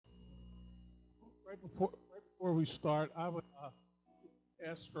Right before we start, I would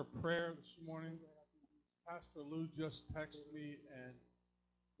ask for prayer this morning. Pastor Lou just texted me, and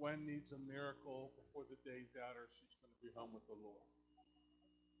Gwen needs a miracle before the day's out, or she's going to be home with the Lord.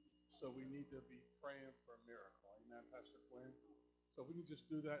 So we need to be praying for a miracle. Amen, Pastor Gwen. So we can just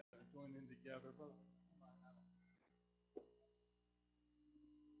do that and join in together, brother.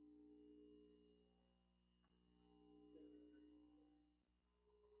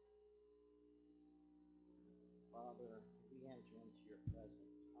 Father, we enter into your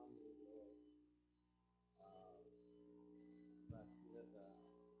presence humbly, Lord, but with a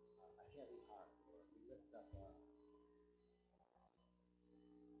heavy heart, Lord. We lift up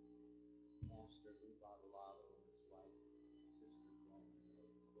Pastor Lou Bartolado and his wife, Sister Gwen,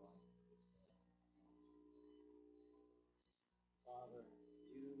 going this way. Father,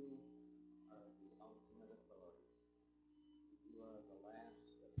 you are the ultimate authority. You are the last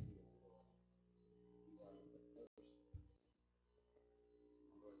appeal, Lord. You are the first.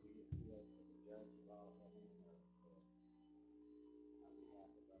 Lord, we appeal to the judge of all heaven and earth, Lord, on behalf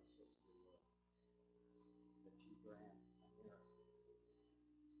of our sister, Lord, that you grant a miracle,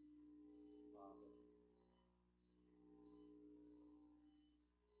 Father.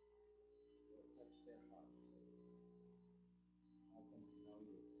 Lord, touch their hearts, help them to know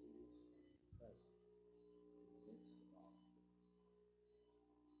your peace and presence in the midst of all of this.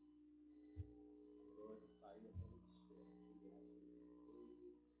 Lord, by your Holy Spirit, we ask that you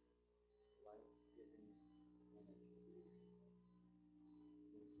breathe life-giving energy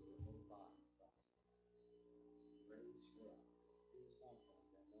into her whole body, Father. Raise her up. Do something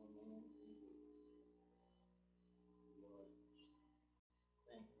that no man can do. Lord,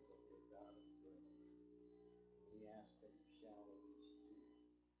 thank you that you're God of grace. We ask that you shower these two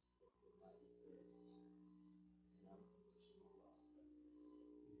with your mighty grace and unconditional love.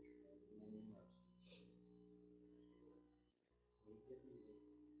 Many mercies. We give you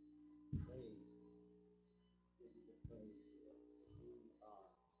the praise, Lord, for who you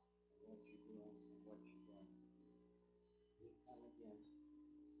are and what you're doing and what you're going to do. We come against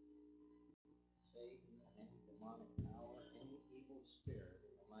Satan and any demonic power, any evil spirit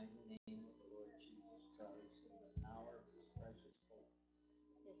in the mighty name of the Lord Jesus Christ and the power of his precious blood.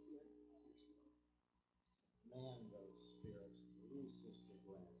 Yes, Lord. Man those spirits to lose Sister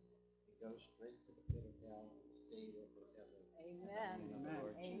Gwen and go straight to the pit of hell and stay there forever. Amen. In the name of the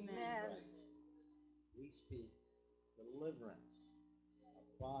Lord Jesus Christ. We speak deliverance of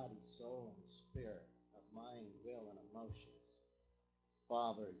body, soul, and spirit, of mind, will, and emotions.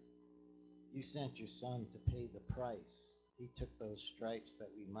 Father, you sent your Son to pay the price. He took those stripes that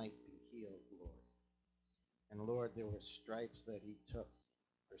we might be healed, Lord. And Lord, there were stripes that he took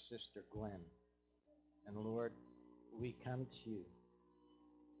for Sister Gwen. And Lord, we come to you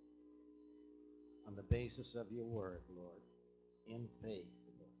on the basis of your word, Lord, in faith,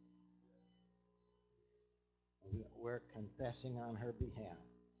 Lord. And we're confessing on her behalf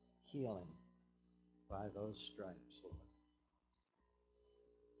healing by those stripes, Lord.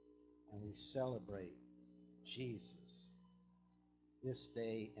 And we celebrate Jesus this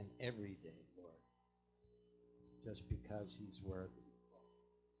day and every day, Lord, just because he's worthy.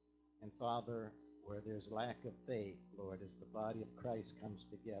 And Father, where there's lack of faith, Lord, as the body of Christ comes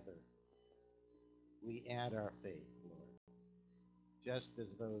together, we add our faith, Lord. Just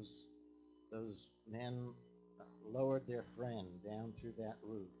as those men lowered their friend down through that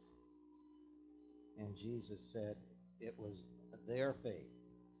roof, and Jesus said it was their faith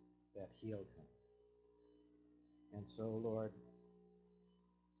that healed him. And so, Lord,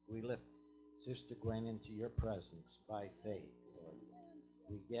 we lift Sister Gwen into your presence by faith, Lord.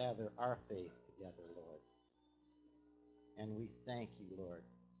 We gather our faith together, Lord. And we thank you, Lord,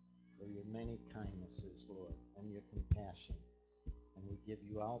 for your many kindnesses, Lord, and your compassion. And we give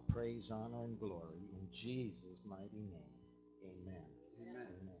you all praise, honor, and glory in Jesus' mighty name. Amen. Amen.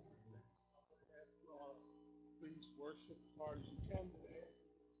 Amen. Please worship as hard as you can today.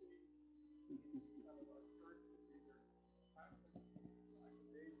 Amen. Amen.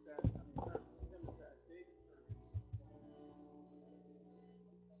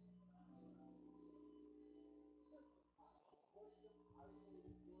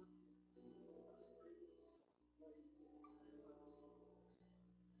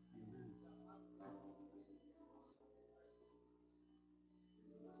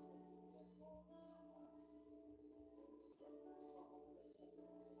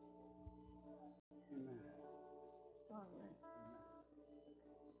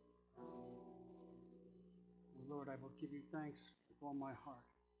 Lord, I will give you thanks with all my heart.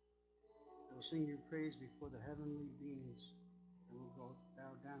 I will sing your praise before the heavenly beings, and will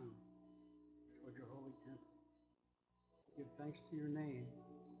bow down toward your and give thanks to your name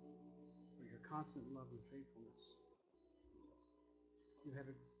for your constant love and faithfulness. You have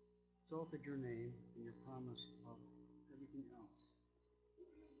exalted your name and your promise of everything else.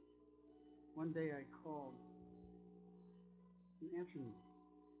 One day I called and answered me.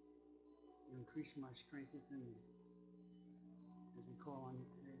 You increase my strength within me as we call on you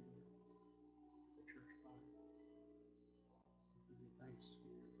today, the church body. Give you thanks for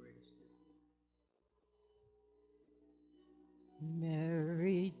your greatest gift.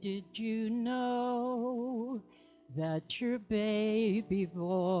 Mary, did you know that your baby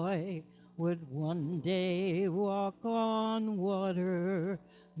boy would one day walk on water?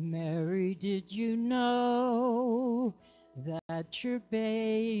 Mary, did you know that your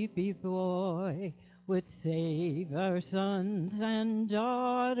baby boy would save our sons and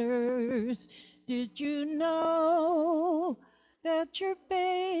daughters? Did you know that your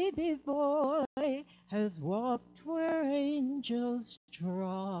baby boy has walked where angels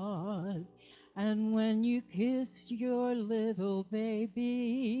trod? And when you kissed your little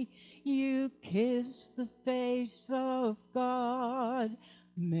baby, you kissed the face of God.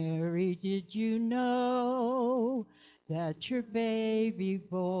 Mary, did you know that your baby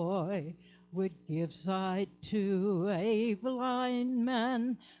boy would give sight to a blind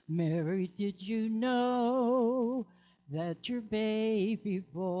man? Mary, did you know that your baby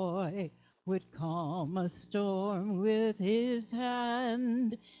boy would calm a storm with his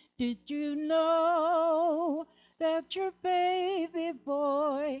hand? Did you know that your baby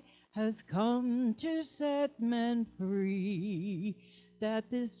boy has come to set men free? That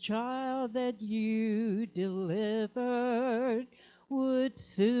this child that you delivered would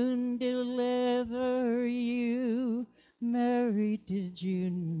soon deliver you? Mary, did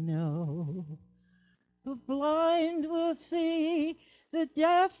you know? The blind will see, the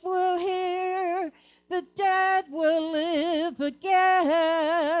deaf will hear, the dead will live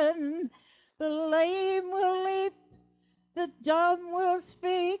again. The lame will leap, the dumb will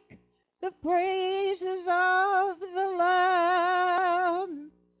speak, the praises of the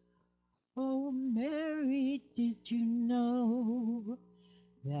Lamb. Oh, Mary, did you know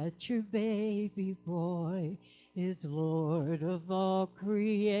that your baby boy is Lord of all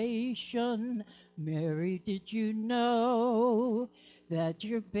creation? Mary, did you know that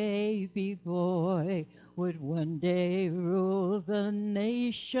your baby boy would one day rule the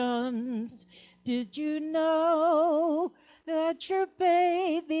nations? Did you know that your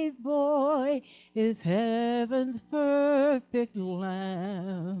baby boy is heaven's perfect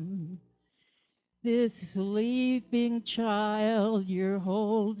lamb? This sleeping child you're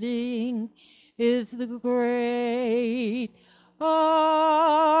holding is the great I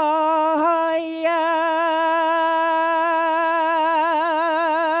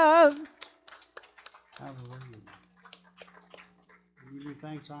am. Hallelujah. We give you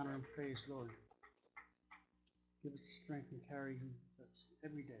thanks, honor, and praise, Lord. Give us the strength and carry you with us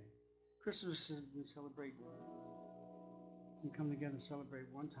every day. Christmas we celebrate. We come together and celebrate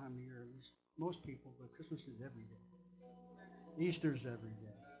one time a year. Most people, but Christmas is every day. Easter's every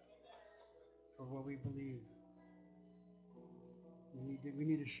day. For what we believe, we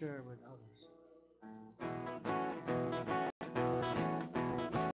need to share it with others.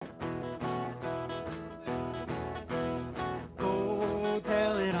 Go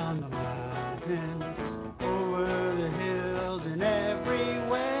tell it on the mountain, over the hills and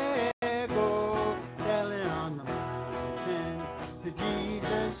everywhere. Go tell it on the mountain that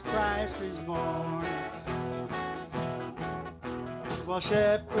Jesus Christ is born. While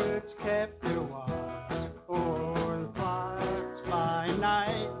shepherds kept their watch o'er the flocks by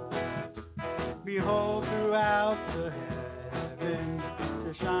night, behold, throughout the heaven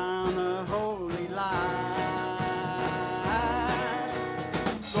there shone a holy light.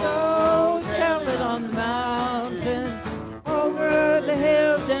 Go tell it on the mountain, over the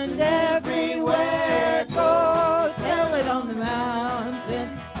hills and everywhere. Go tell it on the mountain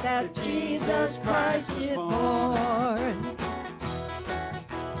that Jesus Christ is born.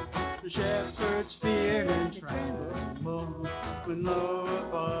 The shepherds feared and trembled when low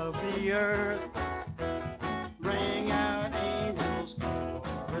above the earth rang out angels'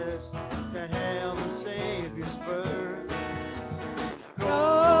 chorus that hailed the Savior's birth.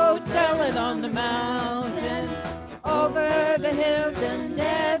 Go tell it on the mountain, over the hills and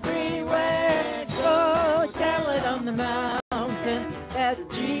everywhere. Go tell it on the mountain that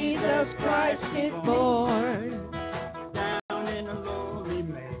Jesus Christ is born. Down in a lowly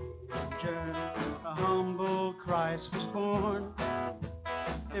manger, a humble Christ was born,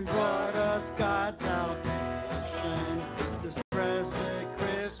 and brought us God's salvation this present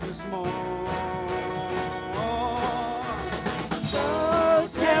Christmas morn.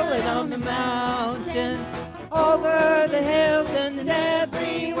 on the mountain, over the hills and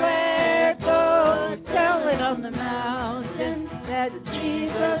everywhere. Go tell it on the mountain that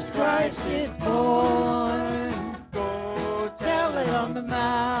Jesus Christ is born. Go tell it on the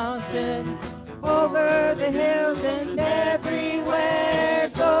mountain, over the hills and everywhere.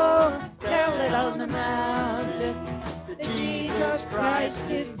 Go tell it on the mountain that Jesus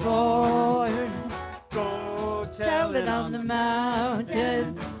Christ is born. Go tell it on the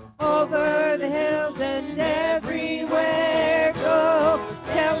mountain, over the hills and everywhere. Go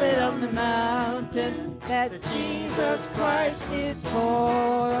tell it on the mountain that Jesus Christ is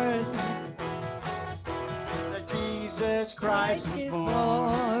born. That Jesus Christ is born.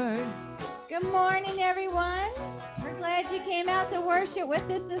 born. Good morning, everyone. We're glad you came out to worship with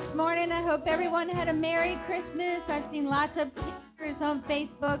us this morning. I hope everyone had a Merry Christmas. I've seen lots of pictures on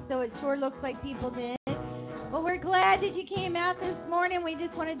Facebook, so it sure looks like people did. Well, we're glad that you came out this morning. We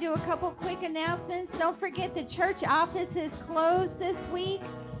just want to do a couple quick announcements. Don't forget the church office is closed this week.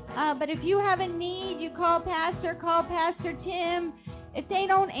 But if you have a need, you call Pastor Tim. If they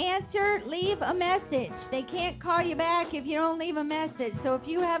don't answer, leave a message. They can't call you back if you don't leave a message. So if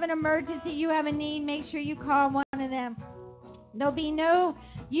you have an emergency, you have a need, make sure you call one of them. There'll be no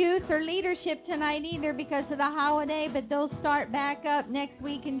youth or leadership tonight either because of the holiday, but they'll start back up next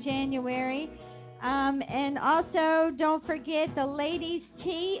week in January. And also, don't forget the ladies'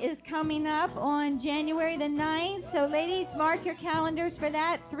 tea is coming up on January the 9th. So ladies, mark your calendars for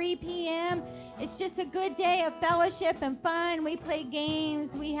that, 3 p.m. It's just a good day of fellowship and fun. We play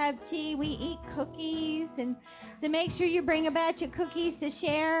games, we have tea, we eat cookies. And so make sure you bring a batch of cookies to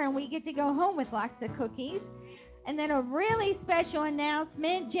share, and we get to go home with lots of cookies. And then a really special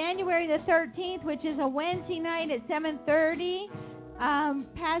announcement, January the 13th, which is a Wednesday night at 7:30.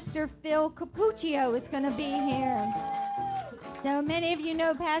 Pastor Phil Capuccio is going to be here. So many of you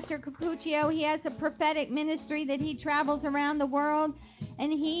know Pastor Capuccio. He has a prophetic ministry that he travels around the world,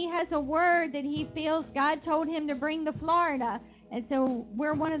 and he has a word that he feels God told him to bring to Florida. And so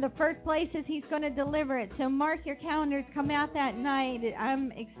we're one of the first places he's going to deliver it. So mark your calendars, come out that night.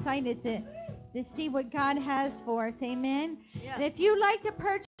 I'm excited to see what God has for us. Amen. Yeah. And if you'd like to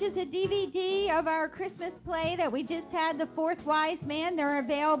purchase a DVD of our Christmas play that we just had, The Fourth Wise Man, they're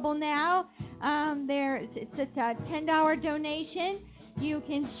available now. It's a $10 donation. You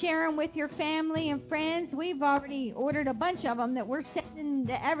can share them with your family and friends. We've already ordered a bunch of them that we're sending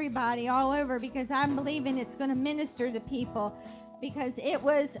to everybody all over because I'm believing it's going to minister to people, because it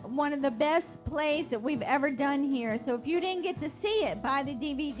was one of the best plays that we've ever done here. So if you didn't get to see it, buy the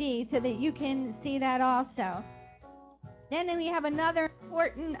DVD so that you can see that also. Then we have another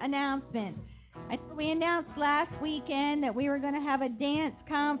important announcement. We announced last weekend that we were going to have a dance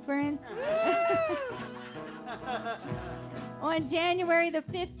conference on January the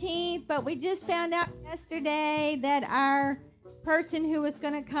 15th, but we just found out yesterday that our person who was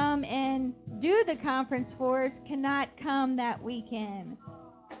going to come and do the conference for us cannot come that weekend.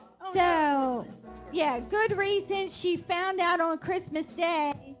 So, yeah, good reason. She found out on Christmas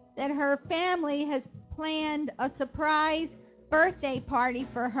Day that her family has planned a surprise birthday party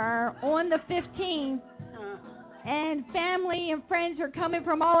for her on the 15th. And family and friends are coming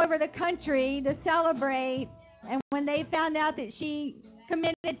from all over the country to celebrate. And when they found out that she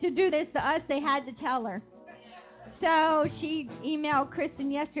committed to do this to us, they had to tell her. So she emailed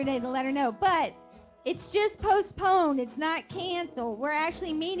Kristen yesterday to let her know. But it's just postponed. It's not canceled. We're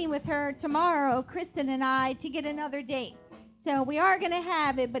actually meeting with her tomorrow, Kristen and I, to get another date. So we are going to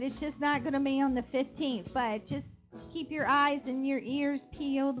have it, but it's just not going to be on the 15th. But just keep your eyes and your ears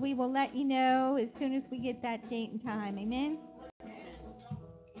peeled. We will let you know as soon as we get that date and time. Amen?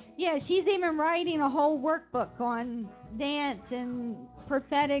 Yeah, she's even writing a whole workbook on dance and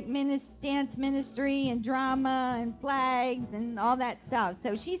prophetic dance ministry and drama and flags and all that stuff.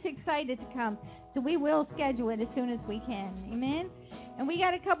 So she's excited to come. So we will schedule it as soon as we can. Amen? And we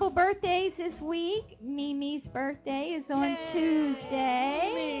got a couple birthdays this week. Mimi's birthday is on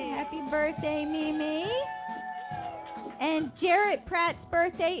Tuesday. Mimi. Happy birthday, Mimi. And Jarrett Pratt's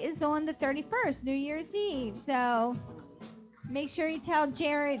birthday is on the 31st, New Year's Eve. So make sure you tell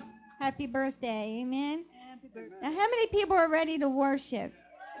Jarrett happy birthday. Amen? Now, how many people are ready to worship?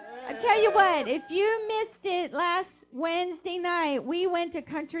 I tell you what, if you missed it last Wednesday night, we went to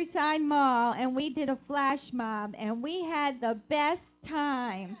Countryside Mall and we did a flash mob, and we had the best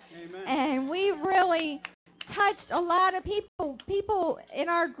time. Amen. And we really touched a lot of people. People in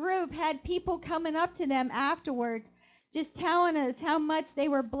our group had people coming up to them afterwards just telling us how much they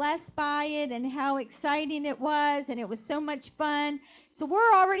were blessed by it and how exciting it was, and it was so much fun. So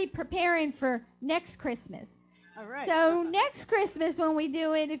we're already preparing for next Christmas. All right. So next Christmas when we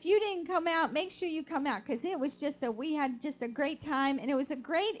do it, if you didn't come out, make sure you come out because it was we had just a great time and it was a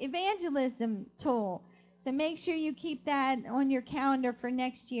great evangelism tool. So make sure you keep that on your calendar for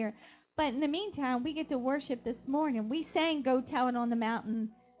next year. But in the meantime, we get to worship this morning. We sang "Go Tell It on the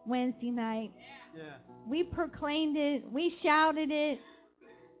Mountain" Wednesday night. Yeah. We proclaimed it. We shouted it.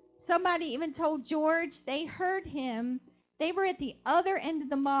 Somebody even told George they heard him. They were at the other end of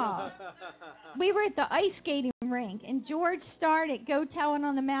the mall. We were at the ice skating rink, and George started "Go Tell It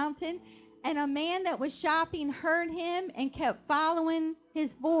on the Mountain," and a man that was shopping heard him and kept following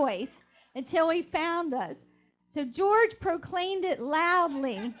his voice until he found us. So George proclaimed it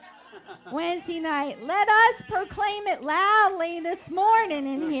loudly Wednesday night. Let us proclaim it loudly this morning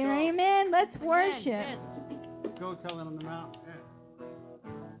in Yes, here. sir. Amen. Let's worship. Yes. Go tell it on the mountain.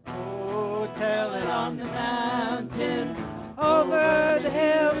 Oh, tell it on the mountain, over the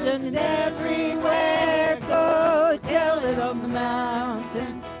hills and everywhere. Go tell it on the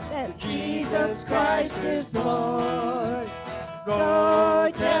mountain that Jesus Christ is Lord.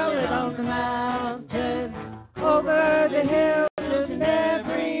 Go tell it on the mountain, over the hills and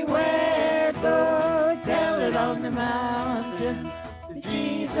everywhere. Go tell it on the mountain that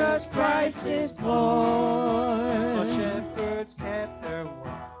Jesus Christ is Lord. The shepherds kept their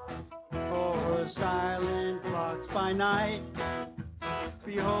watch for silent flocks by night.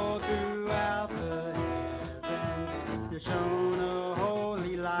 Behold, throughout the heaven there shone a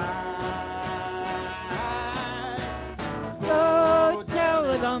holy light. Go tell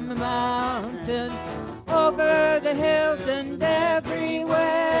it on the mountain, over the hills and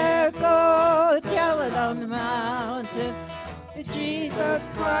everywhere. Go tell it on the mountain that Jesus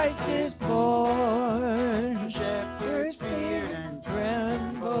Christ is born. Shepherds feared and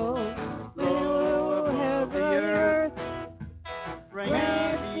Tremble, little heaven, the earth, rang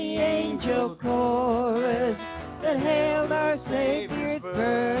rang the angel chorus that hailed our Savior's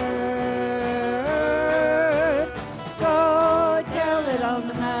birth. Go tell it on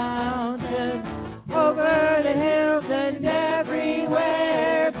the mountain, over the hills and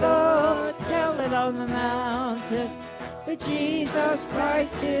everywhere. Go tell it on the mountain that Jesus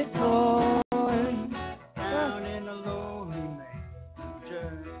Christ is born. down in a lowly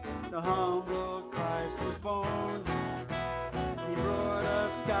manger. The humble Christ was born. He brought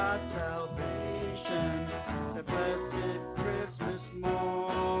us God's salvation, the blessed Christmas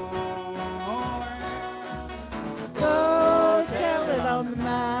morn. Go tell it on the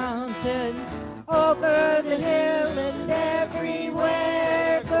mountain, over the hill and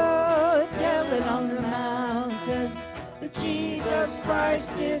everywhere. Go tell it on the mountain that Jesus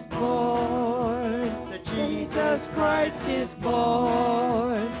Christ is born. That Jesus Christ is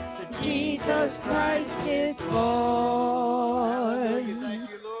born. That Jesus Christ is Hallelujah. born. Thank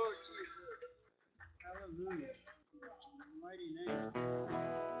you, Lord Jesus. Hallelujah. Mighty name.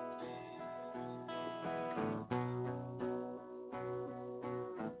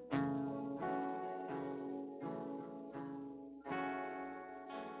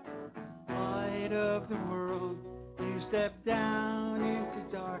 Light of the world, you step down into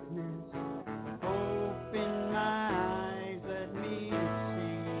darkness. Open my eyes, let me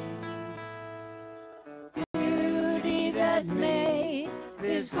see. Beauty that made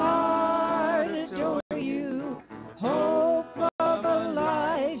this heart adore you. Hope of a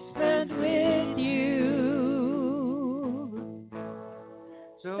life spent with you.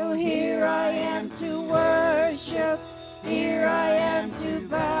 So here I am to worship. Here I am to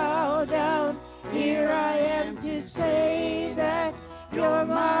bow down. Here I am to say that you're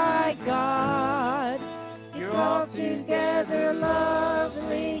my God. You're altogether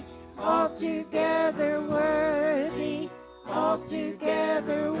lovely, altogether worthy,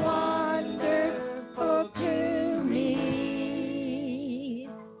 altogether wonderful to me.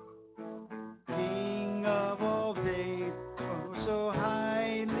 King of all days, oh so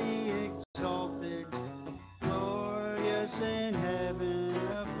highly exalted, glorious in heaven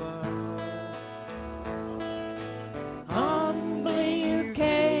above. Humbly you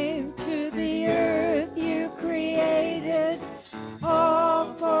came to the earth you created,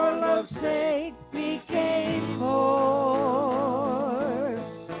 all for love's sake became poor.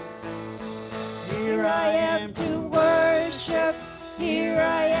 Here I am to worship, here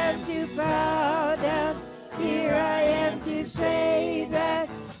I am to bow down, here I am to say that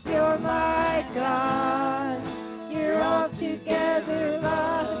you're my God. You're altogether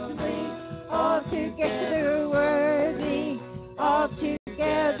lovely, altogether worthy,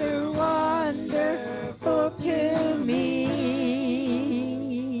 altogether wonderful to me.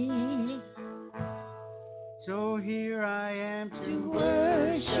 So here I am To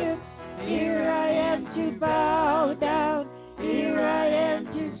worship, here I am to bow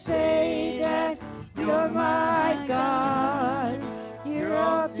my God. You're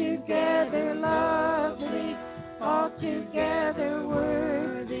altogether lovely, altogether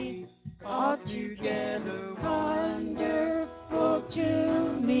worthy, altogether wonderful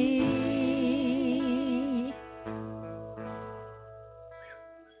to me.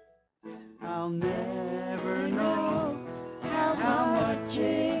 I'll never know how much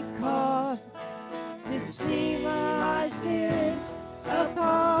it costs to see my sin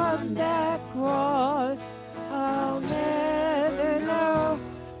upon that cross. I'll never know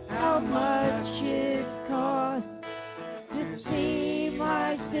how much it costs to see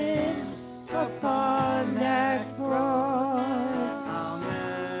my sin upon that cross. I'll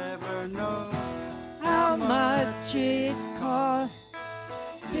never know How much it costs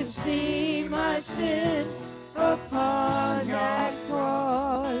to see my sin upon that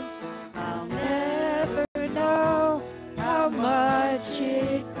cross. I'll never know how much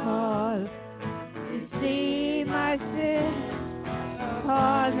it costs to see my sin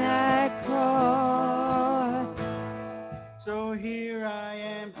upon that cross. So here I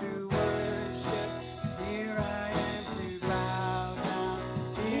am to worship, here I am to bow down,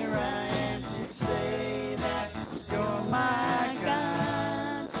 here I am to say that you're my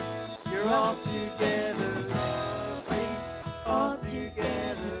God. You're altogether lovely,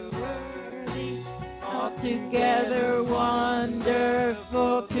 altogether worthy, Altogether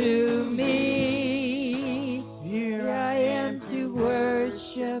wonderful to me. Here I am to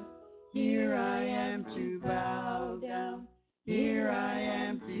worship, here I am to bow down, here I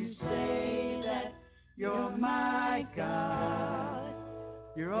am to say that you're my God.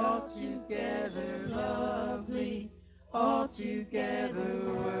 You're altogether lovely,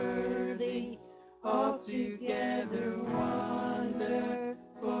 altogether worthy, altogether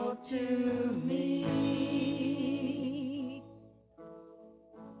wonderful to me.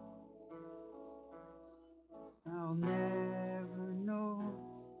 I'll never know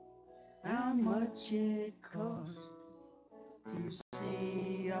how much it costs to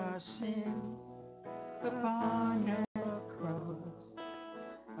see our sin upon a cross.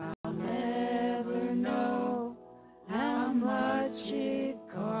 I'll never know how much it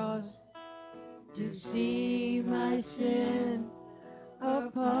costs to see my sin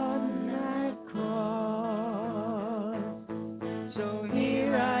upon that cross. So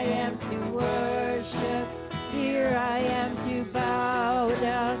here I am to worship, here I am to bow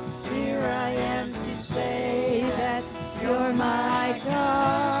down, here I am to say that you're my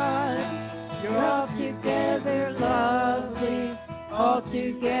God. You're altogether lovely,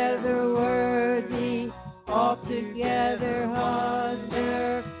 altogether worthy, altogether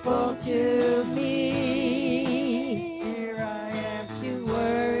wonderful to me. Here I am To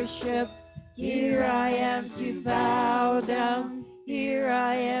worship, here I am to bow down, here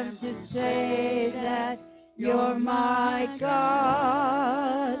I am to say that you're my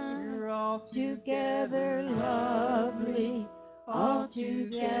God. You're Altogether lovely,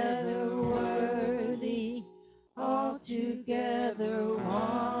 altogether worthy, altogether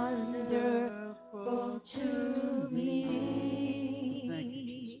wonderful to me. Thank you,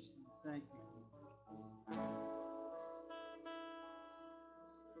 Jesus. Thank you.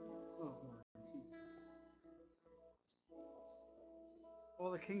 Oh, Lord Jesus.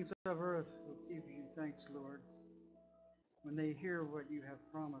 All the kings of earth will give you thanks, Lord. When they hear what you have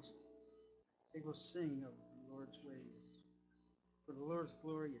promised, they will sing of the Lord's ways. For the Lord's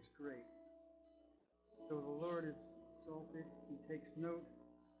glory is great. Though the Lord is exalted, he takes note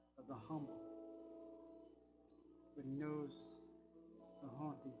of the humble, but he knows the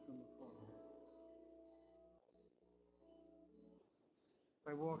haughty from afar. If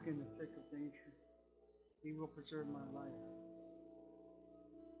I walk in the thick of danger, he will preserve my life.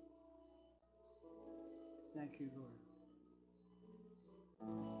 Thank you, Lord.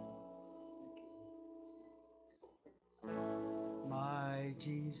 Thank you. My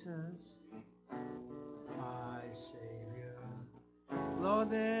Jesus, my Savior, Lord,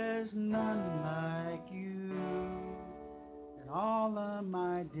 there's none like you. In all of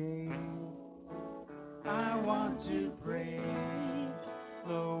my days, I want to praise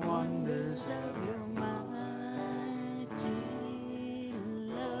the wonders of your mighty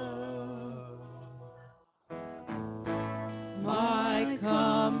love. My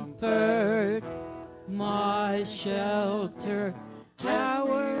comfort, my shelter,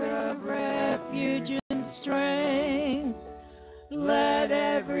 tower of refuge and strength. Let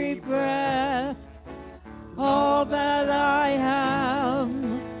every breath, all that I have,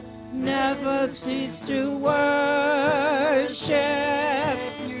 never cease to worship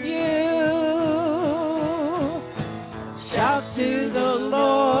you. Shout to the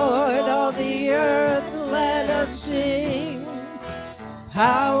Lord, all the earth,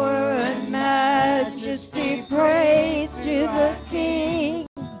 Power and majesty, praise to the King.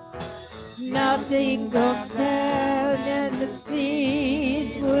 Nothing compared, and the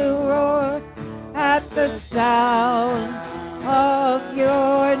seas will roar at the sound of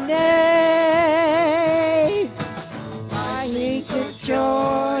your name. I sing with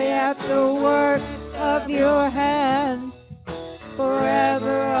joy at the work of your hands.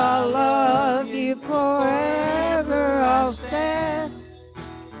 Forever I'll love you, forever I'll stand.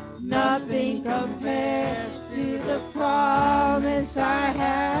 Nothing compares to the promise I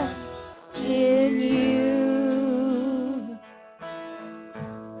have in you.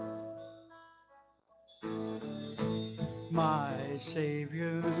 My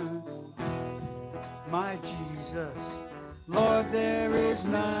Savior, my Jesus, Lord, there is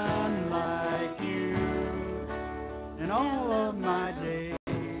none like you. In all of my days,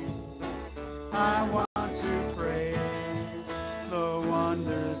 I want to praise the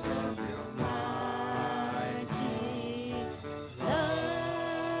wonders of your mighty love.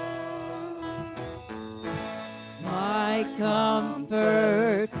 My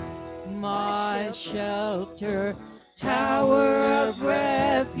comfort, my shelter, tower of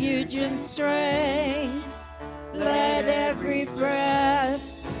refuge and strength. Let every breath,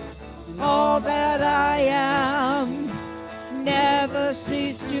 all that I am, never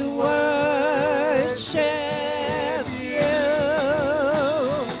cease to worship you.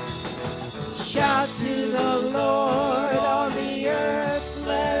 Shout to the Lord, all the earth,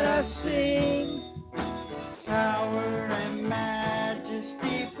 let us sing. Power and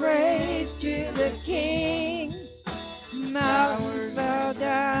majesty, Praise to the King. Mountains bow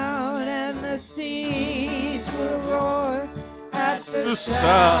down and the seas will roar at the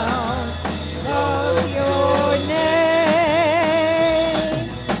sound of your name.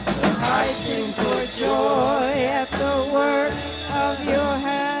 I sing for joy at the work of your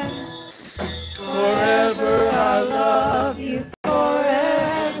hands. Forever I'll love you,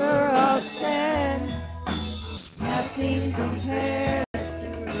 forever I'll stand. Nothing compares to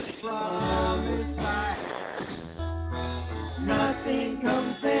the promise I have. Nothing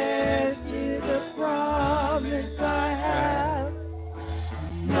compares to the promise I have.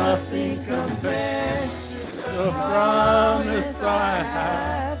 Nothing compares to the promise I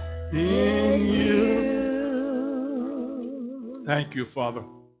have in you. Thank you, Father.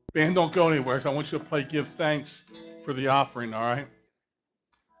 Band, don't go anywhere. So I want you to play Give Thanks for the offering, all right?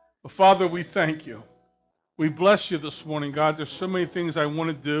 But Father, we thank you. We bless you this morning, God. There's so many things I want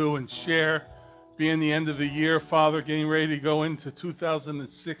to do and share. Being the end of the year, Father, getting ready to go into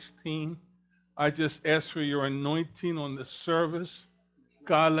 2016. I just ask for your anointing on this service.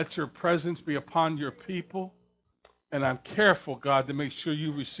 God, let your presence be upon your people. And I'm careful, God, to make sure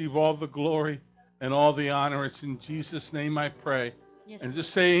you receive all the glory and all the honor. It's in Jesus' name I pray. And just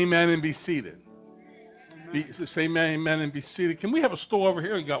say amen and be seated. Say amen and be seated. Can we have a stool over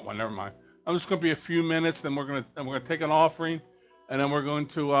here? We got one. Never mind. I'm just going to be a few minutes, then we're going to take an offering, and then we're going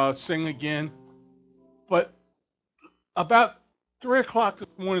to sing again. But about 3 o'clock this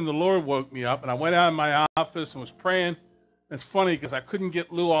morning, the Lord woke me up, and I went out of my office and was praying. It's funny because I couldn't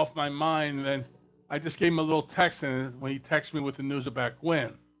get Lou off my mind, and then I just gave him a little text, and when he texted me with the news about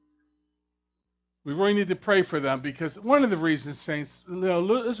Gwen, we really need to pray for them because one of the reasons, Saints,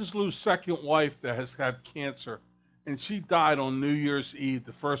 this is Lou's second wife that has had cancer, and she died on New Year's Eve.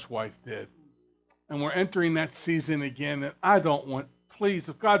 The first wife did, and we're entering that season again. And I don't want, please,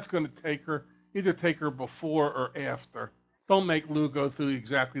 if God's going to take her, either take her before or after. Don't make Lou go through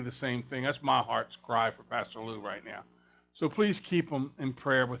exactly the same thing. That's my heart's cry for Pastor Lou right now. So please keep him in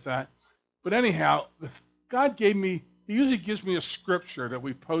prayer with that. But anyhow, God gave me. He usually gives me a scripture that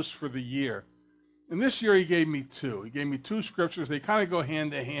we post for the year. And this year he gave me two. He gave me two scriptures. They kind of go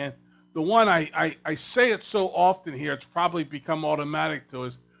hand in hand. The one I say it so often here, it's probably become automatic to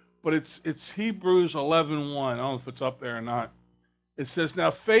us, but it's Hebrews 11:1. I don't know if it's up there or not. It says,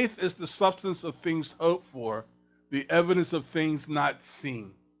 "Now faith is the substance of things hoped for, the evidence of things not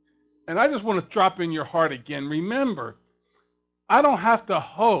seen." And I just want to drop in your heart again. Remember, I don't have to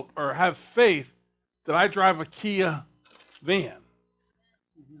hope or have faith that I drive a Kia van.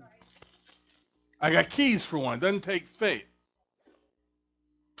 I got keys for one. It doesn't take faith.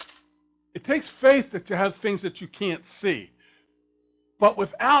 It takes faith that you have things that you can't see. But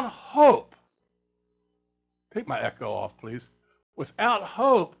without hope, take my echo off, please. Without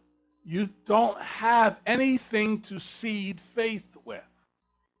hope, you don't have anything to seed faith with.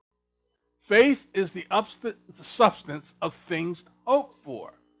 Faith is the substance of things hoped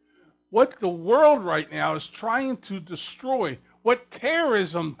for. What the world right now is trying to destroy, what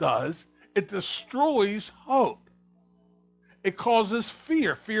terrorism does, it destroys hope. it causes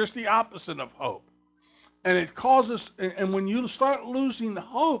fear. Fear is the opposite of hope. And it causes, and when you start losing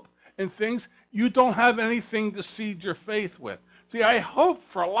hope in things, you don't have anything to seed your faith with. See, I hope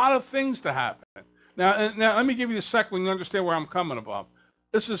for a lot of things to happen. Now let me give you the second one. You understand where I'm coming from.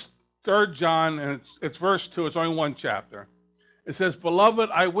 This is 3 John, and it's verse 2. It's only one chapter. It says, "Beloved,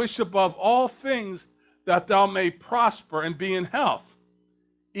 I wish above all things that thou may prosper and be in health,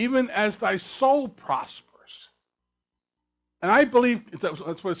 even as thy soul prospers." And I believe that's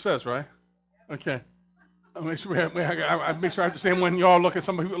what it says, right? Okay. I make sure I make sure I understand when y'all look at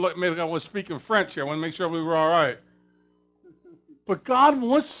somebody who made like I was speaking French here. I want to make sure we were all right. But God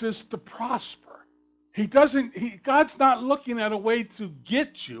wants us to prosper. God's not looking at a way to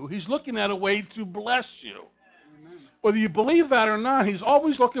get you. He's looking at a way to bless you. Amen. Whether you believe that or not, he's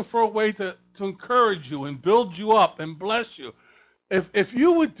always looking for a way to encourage you and build you up and bless you. If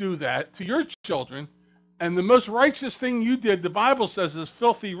you would do that to your children, and the most righteous thing you did, the Bible says, is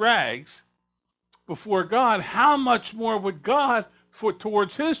filthy rags before God, how much more would God,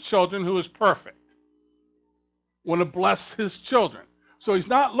 towards his children who is perfect, want to bless his children? So he's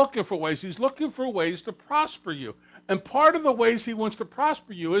not looking for ways. He's looking for ways to prosper you. And part of the ways he wants to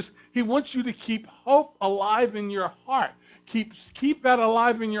prosper you is he wants you to keep hope alive in your heart. Keep that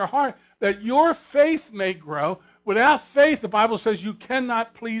alive in your heart, that your faith may grow. Without faith, the Bible says you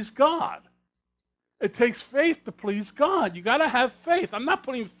cannot please God. It takes faith to please God. You got to have faith. I'm not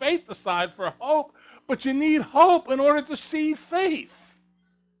putting faith aside for hope, but you need hope in order to see faith.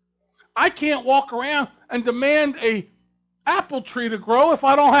 I can't walk around and demand a apple tree to grow if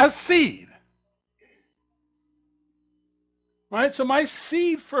I don't have seed. Right? So my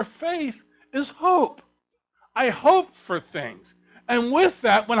seed for faith is hope. I hope for things. And with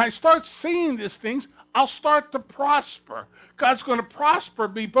that, when I start seeing these things, I'll start to prosper. God's going to prosper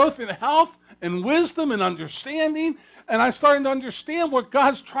me both in health and wisdom and understanding. And I'm starting to understand what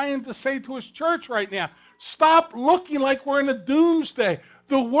God's trying to say to his church right now. Stop looking like we're in a doomsday.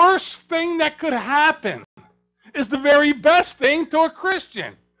 The worst thing that could happen is the very best thing to a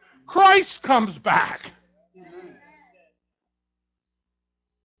Christian. Christ comes back.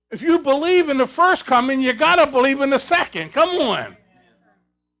 If you believe in the first coming, you got to believe in the second. Come on.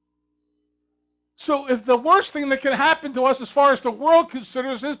 So if the worst thing that can happen to us as far as the world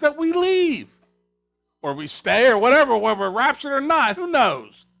considers is that we leave, or we stay, or whatever, whether we're raptured or not, who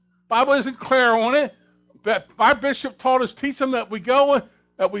knows? Bible isn't clear on it. But our bishop taught us, teach them that we go,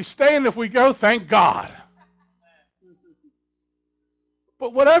 that we stay, and if we go, thank God.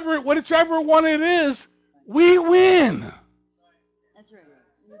 But whichever one it is, we win. That's right.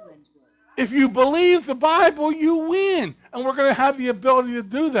 If you believe the Bible, you win. And we're going to have the ability to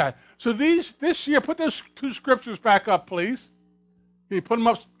do that. So this year, put those two scriptures back up, please. Can you put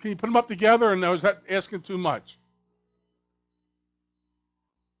them up together, or no, is that asking too much?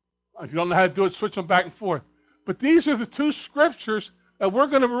 If you don't know how to do it, switch them back and forth. But these are the two scriptures that we're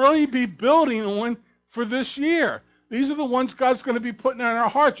going to really be building on for this year. These are the ones God's going to be putting in our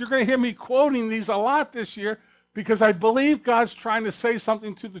hearts. You're going to hear me quoting these a lot this year because I believe God's trying to say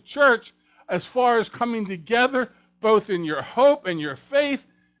something to the church as far as coming together, both in your hope and your faith,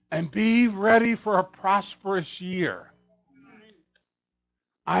 and be ready for a prosperous year.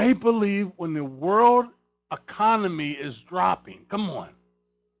 I believe when the world economy is dropping, come on,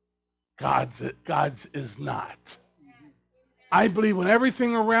 God's is not. I believe when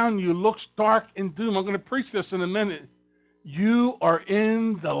everything around you looks dark and doom, I'm going to preach this in a minute, you are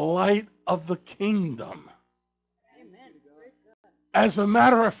in the light of the kingdom. Amen. As a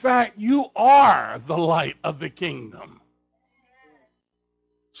matter of fact, you are the light of the kingdom.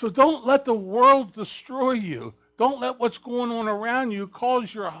 So don't let the world destroy you. Don't let what's going on around you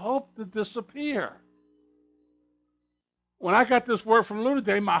cause your hope to disappear. When I got this word from Luna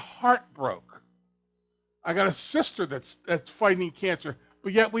today, my heart broke. I got a sister that's fighting cancer,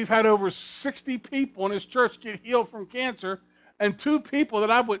 but yet we've had over 60 people in this church get healed from cancer, and 2 people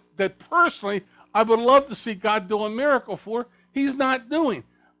that personally I would love to see God do a miracle for. He's not doing.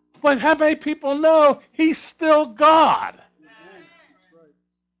 But how many people know he's still God?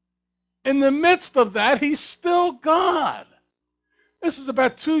 In the midst of that, he's still God. This is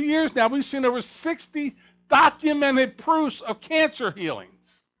about 2 years now. We've seen over 60 documented proofs of cancer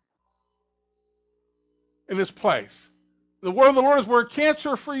healings in this place. The word of the Lord is we're a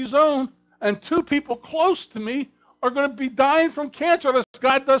cancer-free zone, and 2 people close to me are going to be dying from cancer unless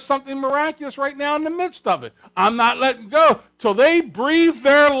God does something miraculous right now in the midst of it. I'm not letting go till they breathe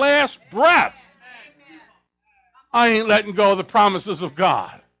their last breath. I ain't letting go of the promises of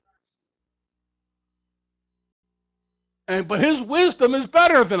God. But his wisdom is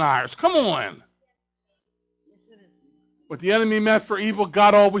better than ours. Come on. What the enemy meant for evil,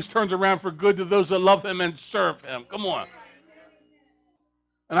 God always turns around for good to those that love him and serve him. Come on.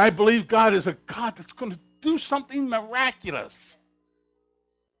 And I believe God is a God that's going to do something miraculous.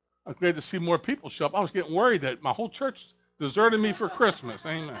 I'm glad to see more people show up. I was getting worried that my whole church deserted me for Christmas.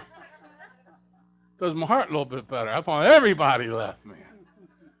 Amen. Does my heart a little bit better. I thought everybody left me.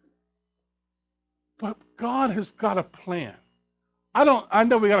 But God has got a plan. I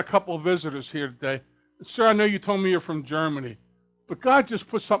know we got a couple of visitors here today. Sir, I know you told me you're from Germany. But God just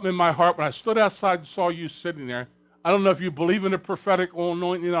put something in my heart when I stood outside and saw you sitting there. I don't know if you believe in the prophetic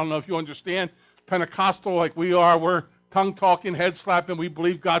anointing. I don't know if you understand Pentecostal like we are. We're tongue-talking, head-slapping. We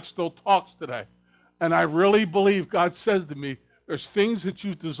believe God still talks today. And I really believe God says to me, there's things that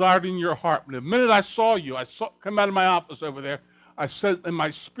you've desired in your heart. And the minute I saw you, come out of my office over there, I said in my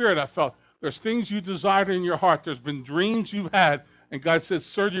spirit, I felt, there's things you desired in your heart. There's been dreams you've had. And God says,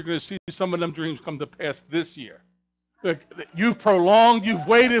 sir, you're going to see some of them dreams come to pass this year. You've prolonged, you've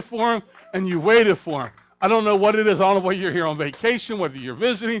waited for them, and you waited for them. I don't know what it is. I don't know whether you're here on vacation, whether you're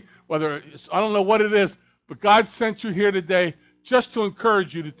visiting, I don't know what it is. But God sent you here today just to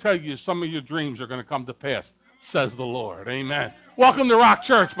encourage you, to tell you some of your dreams are going to come to pass, says the Lord. Amen. Welcome to Rock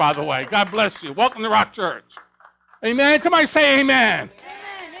Church, by the way. God bless you. Welcome to Rock Church. Amen. Somebody say amen.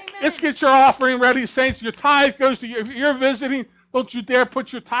 Amen. Let's get your offering ready, saints. Your tithe goes to you. If you're visiting, don't you dare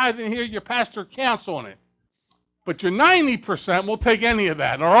put your tithe in here. Your pastor counts on it. But your 90% will take any of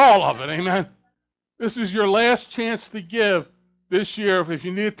that or all of it. Amen. This is your last chance to give this year. If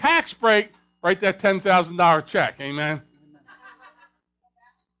you need a tax break, write that $10,000 check. Amen.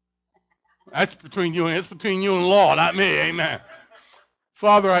 That's between you and law, not me. Amen.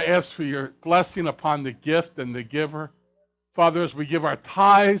 Father, I ask for your blessing upon the gift and the giver. Father, as we give our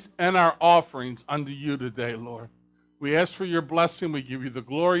tithes and our offerings unto you today, Lord, we ask for your blessing. We give you the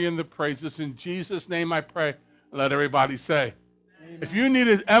glory and the praises. In Jesus' name I pray. Let everybody say. Amen. If you need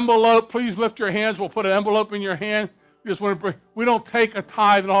an envelope, please lift your hands. We'll put an envelope in your hand. We don't take a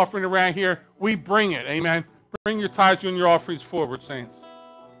tithe and offering around here. We bring it. Amen. Bring your tithes and your offerings forward, saints.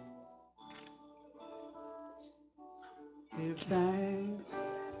 Give thanks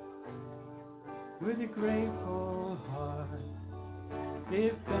with a grateful heart.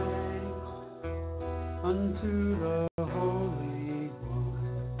 Give thanks unto the Holy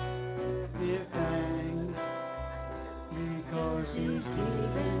One. Give thanks because He's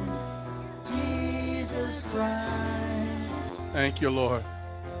given Jesus Christ, Thank you, Lord.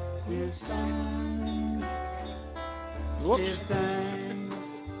 His Son. Whoops. Give thanks.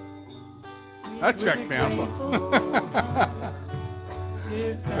 That check bounced.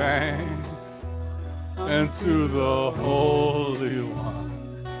 Give Thanks unto the Holy One.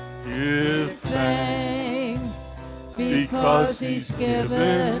 Give thanks because He's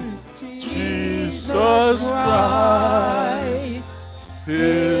given Jesus Christ,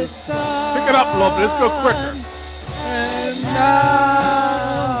 His Son. Pick it up a little bit. Let's go quicker. And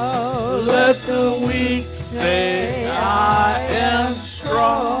now let the weak say, I am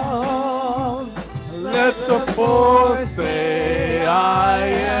strong. Let the poor say, I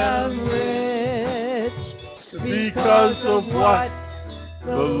am rich, because of what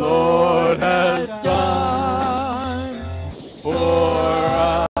the Lord has done for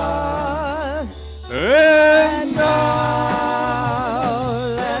us. And now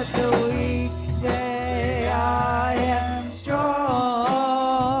let the weak say, I am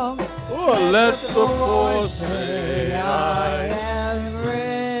strong. Oh, let the poor say, I am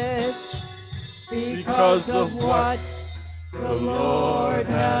rich, because of what the Lord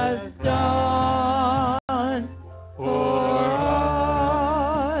has done for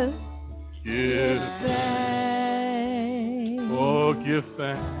us. Give thanks. Oh, give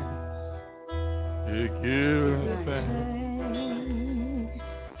thanks. Give thanks.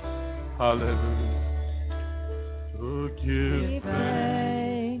 Hallelujah. Oh, give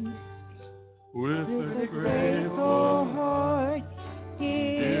thanks with a grateful heart.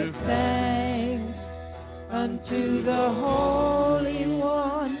 Give thanks unto the Holy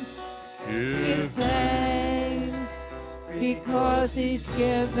One. Give thanks because He's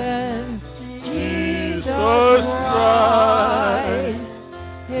given Jesus Christ,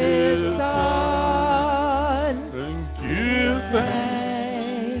 His Son. And give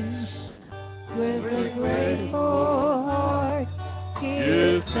thanks with a grateful heart.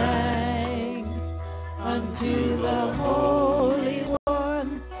 Give thanks unto the Holy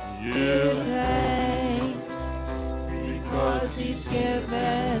One. Give thanks because He's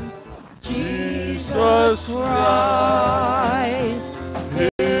given Jesus Christ,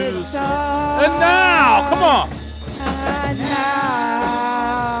 His Son. And now, come on. And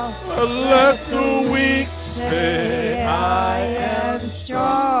now, let the weak say, I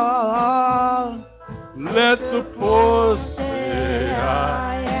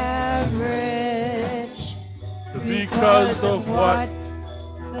because of what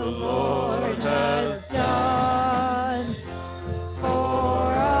the Lord has done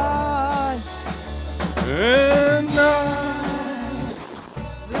for us. And now,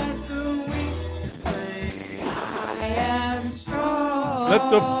 Let the weak say, I am strong.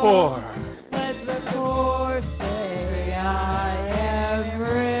 let the poor, Let the poor say, I am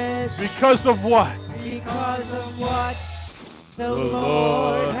rich. because of what Because of what the the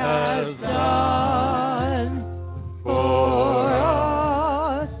Lord has done for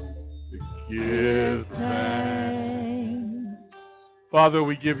us. give Thanks. Father,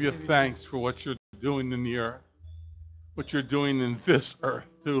 we give you thanks for what you're doing in the earth, what you're doing in this earth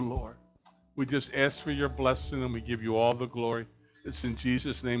too, Lord. We just ask for your blessing and we give you all the glory. It's in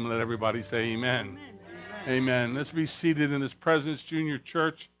Jesus' name. Let everybody say amen. Amen. Let's be seated in his presence, Junior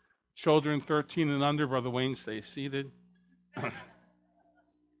Church. Children 13 and under, Brother Wayne, stay seated.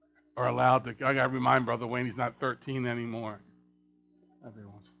 Are allowed to. I got to remind Brother Wayne he's not 13 anymore.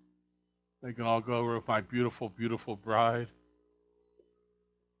 Everyone. They can all go over with my beautiful, beautiful bride.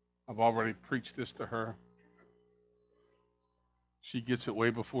 I've already preached this to her. She gets it way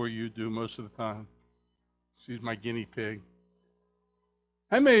before you do most of the time. She's my guinea pig.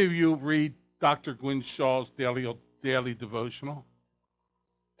 How many of you read Dr. Gwynne Shaw's daily devotional?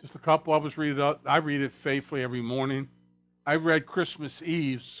 Just a couple of us read it. I read it faithfully every morning. I read Christmas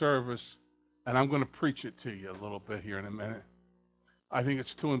Eve service, and I'm going to preach it to you a little bit here in a minute. I think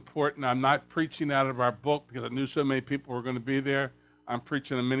it's too important. I'm not preaching out of our book because I knew so many people were going to be there. I'm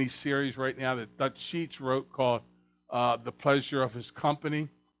preaching a mini series right now that Dutch Sheets wrote called The Pleasure of His Company.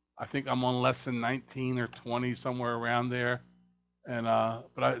 I think I'm on lesson 19 or 20, somewhere around there. And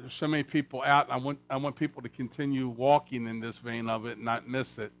there's so many people out. And I want people to continue walking in this vein of it and not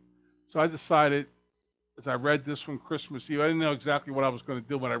miss it. So I decided, as I read this one Christmas Eve, I didn't know exactly what I was going to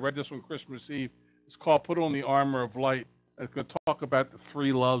do, but I read this one Christmas Eve. It's called Put on the Armor of Light. And it's going to talk about the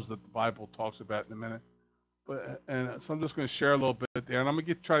three loves that the Bible talks about in a minute. So I'm just going to share a little bit there. And I'm going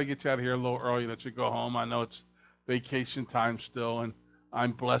to try to get you out of here a little early, let you go home. I know it's vacation time still, and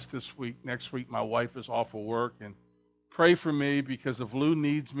I'm blessed this week. Next week, my wife is off of work. And pray for me, because if Lou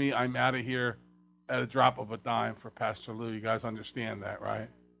needs me, I'm out of here at a drop of a dime for Pastor Lou. You guys understand that, right?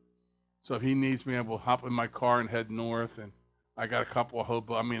 So if he needs me, I will hop in my car and head north. And I got a couple of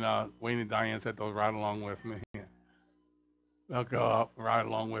Wayne and Diane said they'll ride along with me. They'll go up and ride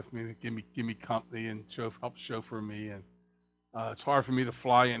along with me, give me company and help chauffeur me. And it's hard for me to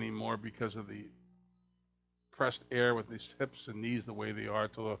fly anymore because of the pressed air with these hips and knees the way they are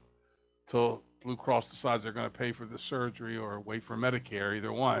till Blue Cross decides they're going to pay for the surgery or wait for Medicare,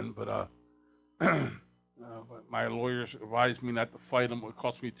 either one. But my lawyers advised me not to fight them. It would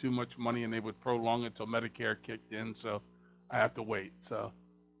cost me too much money, and they would prolong it until Medicare kicked in. So I have to wait. So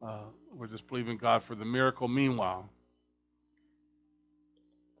we're just believing God for the miracle. Meanwhile,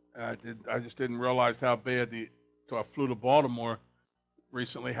 I just didn't realize how bad till I flew to Baltimore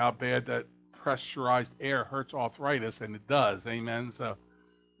recently, how bad that pressurized air hurts arthritis, and it does. Amen. So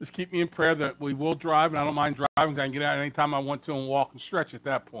just keep me in prayer that we will drive, and I don't mind driving. I can get out anytime I want to and walk and stretch at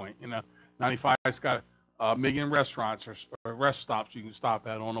that point. 95's got a million restaurants or rest stops you can stop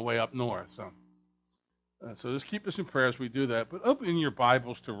at on the way up north. So just keep us in prayer as we do that. But open your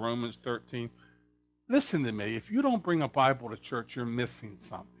Bibles to Romans 13. Listen to me. If you don't bring a Bible to church, you're missing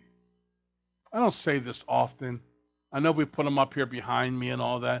something. I don't say this often. I know we put them up here behind me and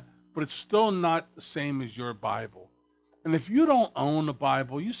all that, but it's still not the same as your Bible. And if you don't own a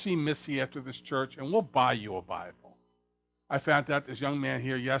Bible, you see Missy after this church, and we'll buy you a Bible. I found out this young man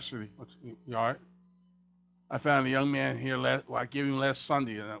here yesterday. You all right? I found a young man here I gave him last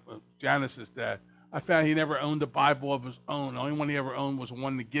Sunday, Janice's dad. I found he never owned a Bible of his own. The only one he ever owned was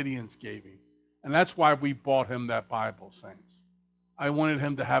one the Gideons gave him. And that's why we bought him that Bible, saints. I wanted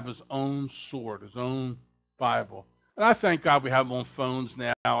him to have his own sword, his own Bible. And I thank God we have them on phones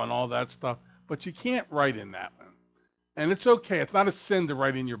now and all that stuff. But you can't write in that one. And it's okay. It's not a sin to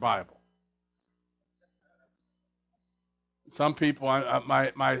write in your Bible. Some people,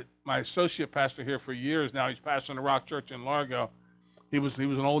 my associate pastor here for years now, he's pastoring the Rock Church in Largo. He was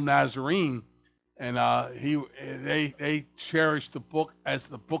an old Nazarene, and they cherished the book as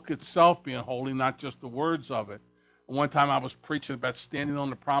the book itself being holy, not just the words of it. One time I was preaching about standing on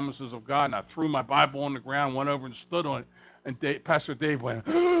the promises of God, and I threw my Bible on the ground, went over and stood on it, and Pastor Dave went,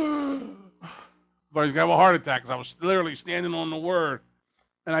 but he got a heart attack because I was literally standing on the Word.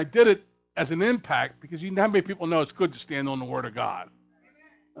 And I did it as an impact because you know how many people know it's good to stand on the Word of God.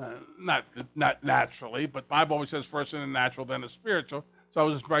 Not naturally, but the Bible always says first in the natural, then the spiritual. So I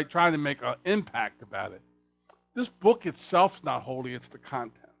was just trying to make an impact about it. This book itself is not holy, it's the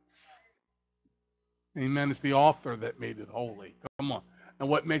contents. Amen. It's the author that made it holy. Come on. And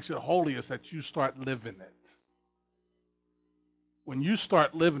what makes it holy is that you start living it. When you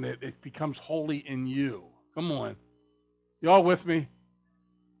start living it, it becomes holy in you. Come on. Y'all with me?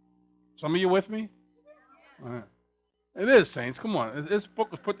 Some of you with me? All right. It is, saints. Come on. This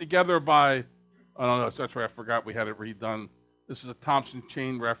book was put together by, I don't know, that's right, I forgot we had it redone. This is a Thompson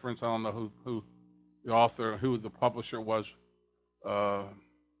Chain reference. I don't know who the author, who the publisher was.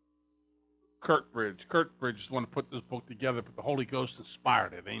 Kurt Bridge. Kurt Bridge is the one who put this book together, but the Holy Ghost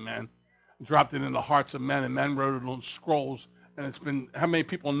inspired it. Amen. Dropped it in the hearts of men, and men wrote it on scrolls. And it's been, how many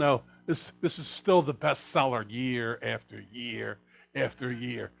people know this is still the bestseller year after year after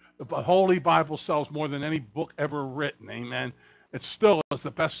year. The Holy Bible sells more than any book ever written. Amen. It still is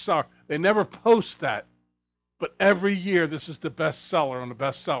the bestseller. They never post that, but every year this is the bestseller on the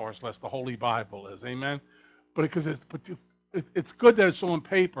bestsellers list. The Holy Bible is. Amen. But because it's good that it's on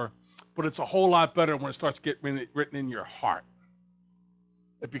paper, but it's a whole lot better when it starts getting written in your heart.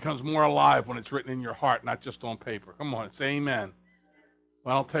 It becomes more alive when it's written in your heart, not just on paper. Come on, say amen.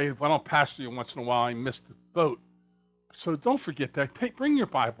 Well, I'll tell you, if I don't pastor you once in a while, I miss the boat. So don't forget that. Bring your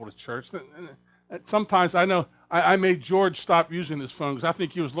Bible to church. Sometimes I know I made George stop using his phone because I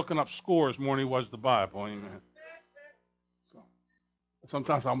think he was looking up scores more than he was the Bible. Amen. So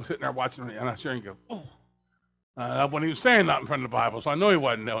sometimes I'm sitting there watching him, and I hear him go, oh. When he was saying that in front of the Bible, so I know he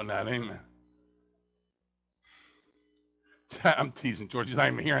wasn't doing that. Amen. I'm teasing George. He's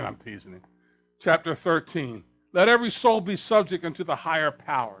not even hearing I'm teasing him. Chapter 13. Let every soul be subject unto the higher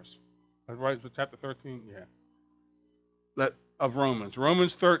powers. That's right, chapter 13? Yeah. Of Romans.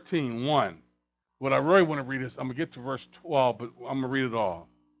 Romans 13, 1. What I really want to read is, I'm going to get to verse 12, but I'm going to read it all.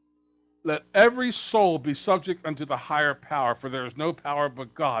 Let every soul be subject unto the higher power, for there is no power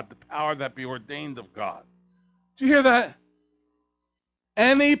but God, the power that be ordained of God. Do you hear that?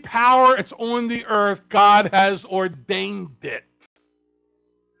 Any power that's on the earth, God has ordained it.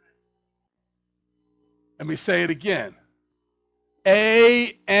 Let me say it again.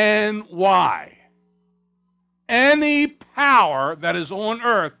 A-N-Y. Any power that is on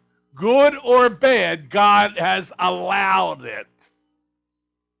earth, good or bad, God has allowed it.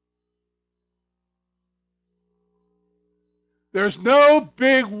 There's no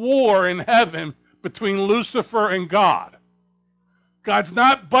big war in heaven between Lucifer and God. God's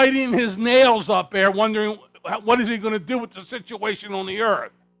not biting his nails up there wondering what is he going to do with the situation on the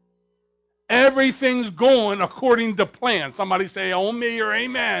earth. Everything's going according to plan. Somebody say, oh me or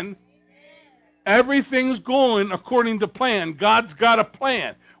amen. Everything's going according to plan. God's got a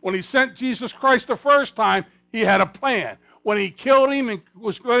plan. When he sent Jesus Christ the first time, he had a plan. When he killed him and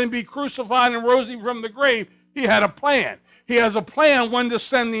was going to be crucified and rose him from the grave, he had a plan. He has a plan when to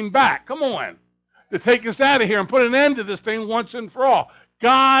send him back. Come on. To take us out of here and put an end to this thing once and for all.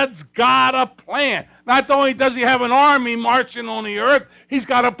 God's got a plan. Not only does he have an army marching on the earth, he's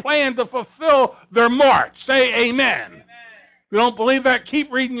got a plan to fulfill their march. Say amen. If you don't believe that,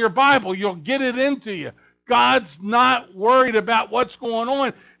 keep reading your Bible. You'll get it into you. God's not worried about what's going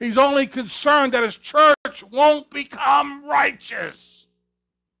on. He's only concerned that his church won't become righteous.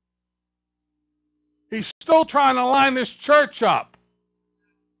 He's still trying to line this church up.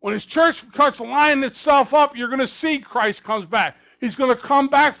 When his church starts lining itself up, you're going to see Christ comes back. He's going to come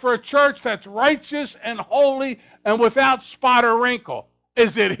back for a church that's righteous and holy and without spot or wrinkle.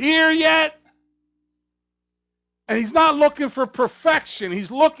 Is it here yet? And he's not looking for perfection.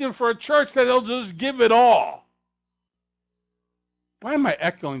 He's looking for a church that'll just give it all. Why am I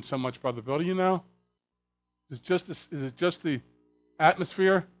echoing so much, Brother Bill? Do you know? Is it just the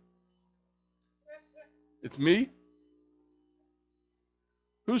atmosphere? It's me?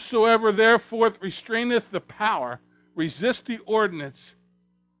 Whosoever therefore restraineth the power, resist the ordinance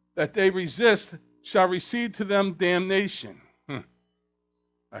that they resist, shall receive to them damnation.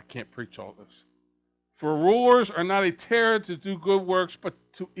 I can't preach all this. For rulers are not a terror to do good works, but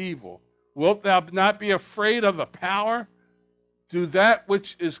to evil. Wilt thou not be afraid of the power? Do that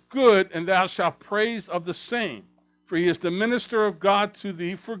which is good, and thou shalt praise of the same. For he is the minister of God to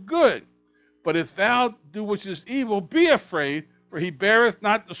thee for good. But if thou do which is evil, be afraid, for he beareth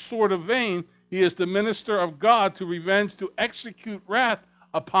not the sword of vain. He is the minister of God to revenge, to execute wrath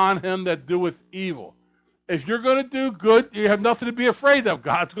upon him that doeth evil. If you're going to do good, you have nothing to be afraid of.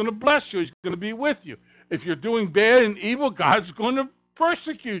 God's going to bless you. He's going to be with you. If you're doing bad and evil, God's going to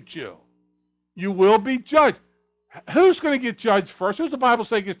persecute you. You will be judged. Who's going to get judged first? Who's the Bible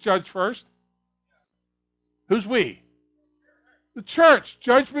say gets judged first? Who's we? The church.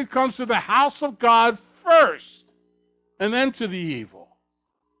 Judgment comes to the house of God first, and then to the evil.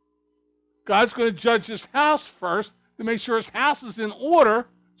 God's going to judge his house first to make sure his house is in order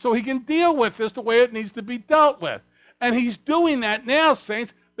so he can deal with this the way it needs to be dealt with. And he's doing that now,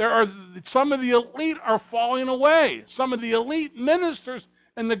 saints. Some of the elite are falling away. Some of the elite ministers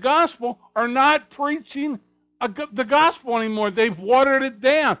in the gospel are not preaching the gospel anymore. They've watered it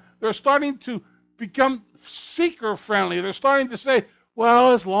down. They're starting to become seeker friendly. They're starting to say,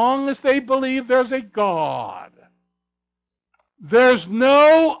 well, as long as they believe there's a God, there's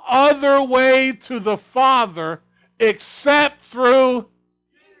no other way to the Father except through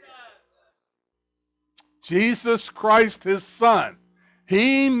Jesus Christ, his Son.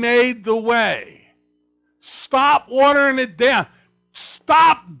 He made the way. Stop watering it down.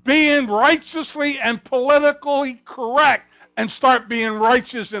 Stop being righteously and politically correct and start being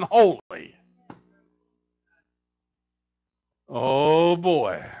righteous and holy. Oh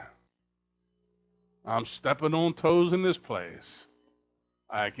boy. I'm stepping on toes in this place.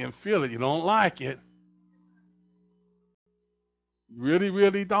 I can feel it. You don't like it. Really,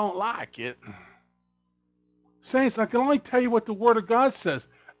 really don't like it. Saints, I can only tell you what the Word of God says.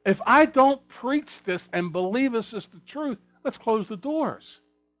 If I don't preach this and believe this is the truth, let's close the doors.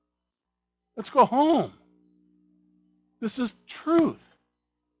 Let's go home. This is truth.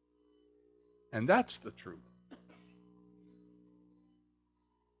 And that's the truth.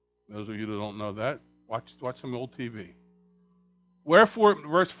 Those of you that don't know that, watch some old TV. Wherefore,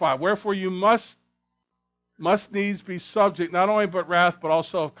 verse 5, wherefore you must needs be subject, not only but wrath, but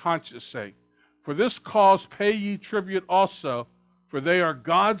also of conscience sake. For this cause pay ye tribute also, for they are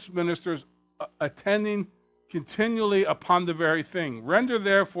God's ministers, attending continually upon the very thing. Render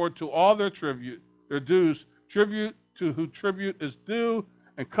therefore to all their dues, tribute to whom tribute is due,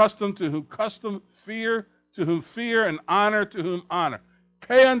 and custom to whom custom, fear to whom fear, and honor to whom honor.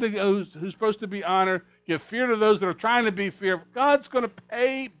 Pay unto those who's supposed to be honored, give fear to those that are trying to be feared. God's going to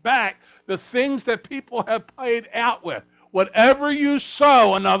pay back the things that people have paid out with. Whatever you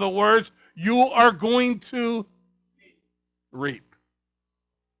sow, in other words, you are going to reap.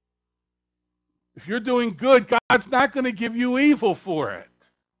 If you're doing good, God's not going to give you evil for it.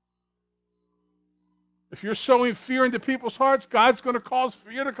 If you're sowing fear into people's hearts, God's going to cause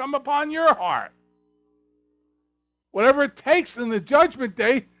fear to come upon your heart. Whatever it takes in the judgment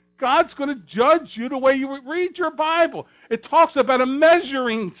day, God's going to judge you the way you read your Bible. It talks about a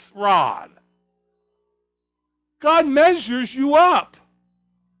measuring rod. God measures you up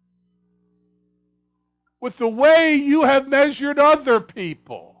with the way you have measured other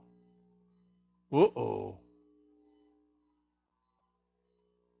people. Uh-oh.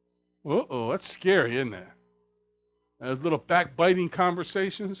 Uh-oh, that's scary, isn't it? Those little backbiting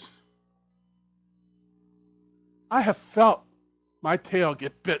conversations. I have felt my tail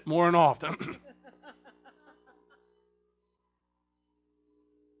get bit more than often.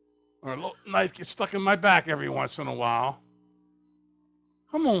 Or a little knife gets stuck in my back every once in a while.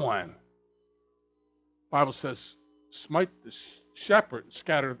 Come on. The Bible says, smite the shepherd and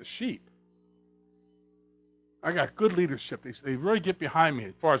scatter the sheep. I got good leadership. They really get behind me,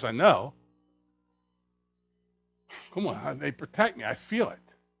 as far as I know. Come on, they protect me. I feel it.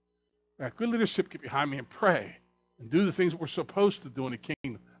 I got good leadership. Get behind me and pray and do the things we're supposed to do in the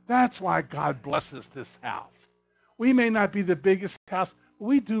kingdom. That's why God blesses this house. We may not be the biggest house, but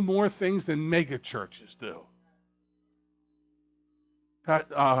we do more things than mega churches do.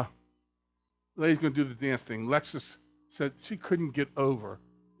 Lady's going to do the dance thing. Lexus said she couldn't get over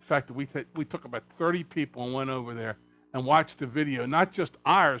the fact that we took about 30 people and went over there and watched the video, not just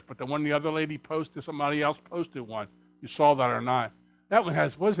ours, but the one the other lady posted, somebody else posted one. You saw that or not? That one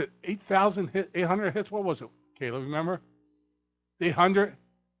has, was it 8,000 hits, 800 hits? What was it, Caleb, remember? 800?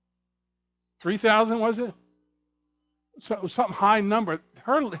 3,000, was it? So it was some high number.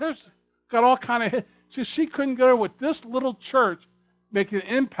 Hers got all kind of hits. She couldn't go with this little church making an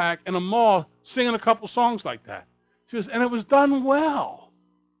impact in a mall singing a couple songs like that. She was, and it was done well.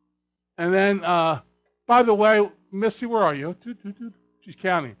 And then, by the way, Missy, where are you? She's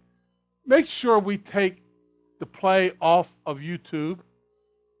counting. Make sure we take the play off of YouTube.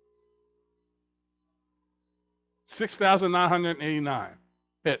 6,989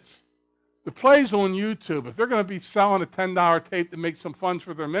 hits. The play's on YouTube. If they're going to be selling a $10 tape to make some funds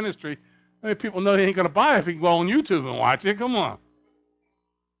for their ministry, I mean, people know they ain't going to buy it if you can go on YouTube and watch it. Come on.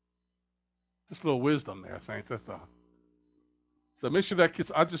 Just a little wisdom there, saints. That's all. So make sure that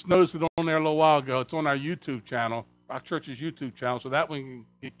I just noticed it on there a little while ago. It's on our YouTube channel, our church's YouTube channel, so that one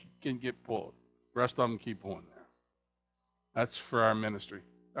can get pulled. The rest of them keep on there. That's for our ministry.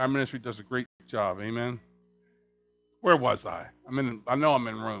 Our ministry does a great job. Amen. Where was I? I know I'm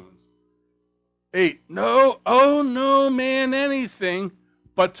in Romans. 8. No, oh no man anything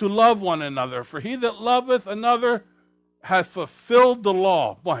but to love one another. For he that loveth another hath fulfilled the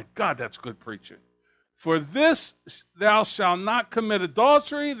law. My God, that's good preaching. For this thou shalt not commit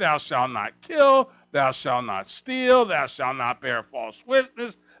adultery, thou shalt not kill, thou shalt not steal, thou shalt not bear false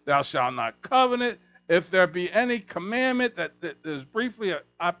witness, thou shalt not covenant. If there be any commandment that is briefly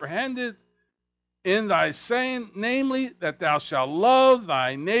apprehended in thy saying, namely, that thou shalt love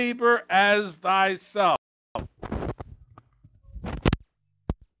thy neighbor as thyself.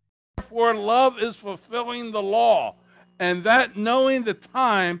 Therefore, love is fulfilling the law, and that knowing the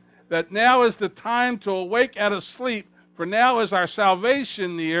time, that now is the time to awake out of sleep, for now is our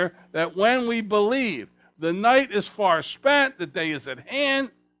salvation near, that when we believe, the night is far spent, the day is at hand.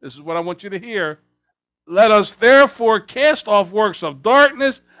 This is what I want you to hear. Let us therefore cast off works of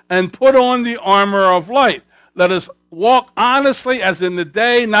darkness and put on the armor of light. Let us walk honestly as in the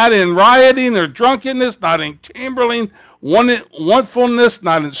day, not in rioting or drunkenness, not in chambering, wantfulness,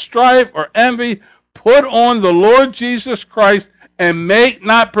 not in strife or envy. Put on the Lord Jesus Christ and make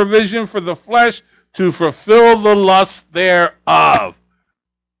not provision for the flesh to fulfill the lust thereof.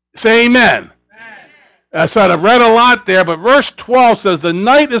 Say amen. I said I've read a lot there, but verse 12 says, the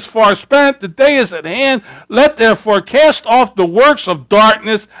night is far spent, the day is at hand. Let therefore cast off the works of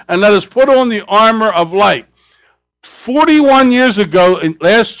darkness, and let us put on the armor of light. 41 years ago,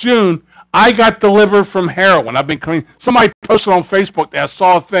 last June, I got delivered from heroin. I've been clean. Somebody posted on Facebook that I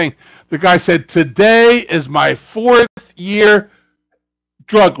saw a thing. The guy said, today is my 4th year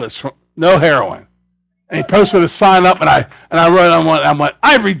drugless, no heroin. And he posted a sign up, and I wrote, I went,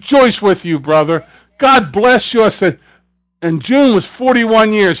 I rejoice with you, brother. God bless you. I said, and June was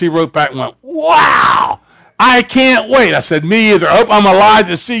 41 years. He wrote back and went, wow, I can't wait. I said, me either. I hope I'm alive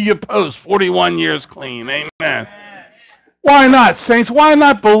to see you post 41 years clean. Amen. Why not, saints? Why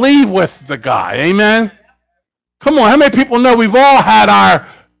not believe with the guy? Amen. Come on, how many people know we've all had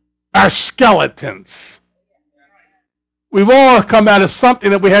our skeletons? We've all come out of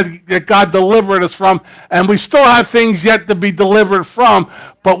something that God delivered us from, and we still have things yet to be delivered from.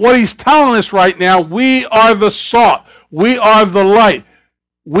 But what he's telling us right now, we are the salt. We are the light.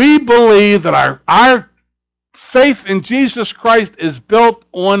 We believe that our faith in Jesus Christ is built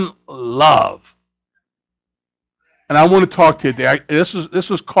on love. And I want to talk to you today. This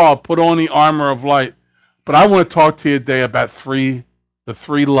was called Put on the Armor of Light. But I want to talk to you today about the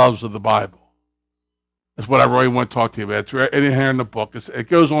three loves of the Bible. That's what I really want to talk to you about. It's right in here in the book. It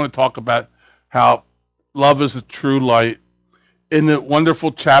goes on to talk about how love is the true light. In the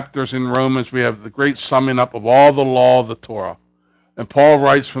wonderful chapters in Romans, we have the great summing up of all the law of the Torah. And Paul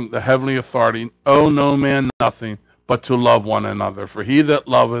writes from the heavenly authority, owe no man nothing but to love one another. For he that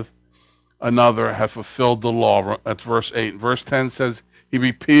loveth another hath fulfilled the law. That's verse 8. Verse 10 says, he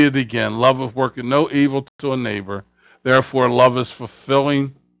repeated again, loveth working no evil to a neighbor. Therefore, love is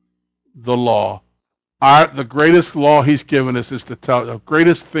fulfilling the law. The greatest law he's given us is to tell, the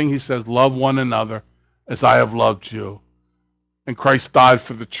greatest thing he says, love one another as I have loved you. And Christ died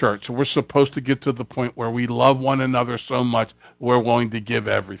for the church. So we're supposed to get to the point where we love one another so much we're willing to give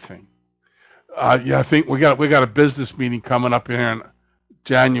everything. I think we got a business meeting coming up here in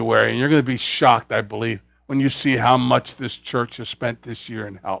January, and you're going to be shocked, I believe, when you see how much this church has spent this year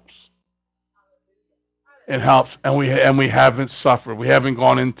in helps. It helps, and we haven't suffered. We haven't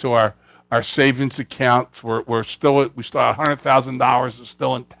gone into our savings accounts. We still have $100,000 is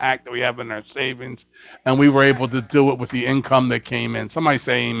still intact that we have in our savings, and we were able to do it with the income that came in. Somebody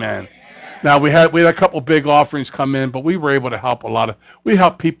say amen. Now we had a couple big offerings come in, but we were able to help we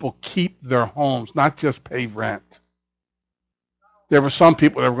help people keep their homes, not just pay rent. There were some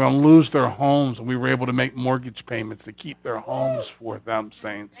people that were going to lose their homes, and we were able to make mortgage payments to keep their homes for them,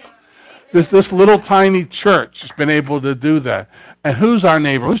 saints. This little tiny church has been able to do that. And who's our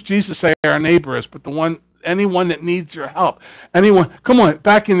neighbor? Who's Jesus say our neighbor is? But anyone that needs your help. Anyone, come on,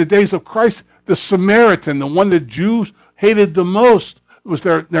 back in the days of Christ, the Samaritan, the one the Jews hated the most, was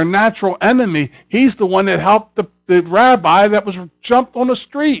their natural enemy. He's the one that helped the rabbi that was jumped on the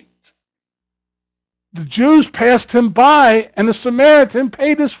street. The Jews passed him by, and the Samaritan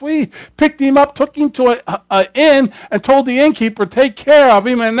paid his fee, picked him up, took him to an inn, and told the innkeeper, take care of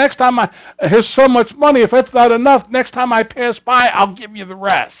him, and next time here's so much money, if that's not enough, next time I pass by, I'll give you the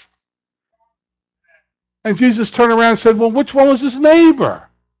rest. And Jesus turned around and said, well, which one was his neighbor?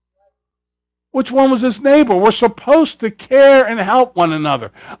 Which one was his neighbor? We're supposed to care and help one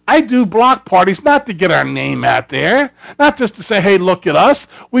another. I do block parties not to get our name out there, not just to say, hey, look at us.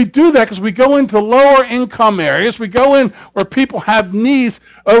 We do that because we go into lower income areas. We go in where people have needs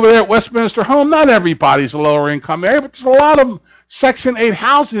over there at Westminster Home. Not everybody's a lower income area, but there's a lot of Section 8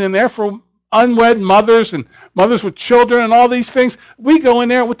 housing in there for unwed mothers and mothers with children and all these things. We go in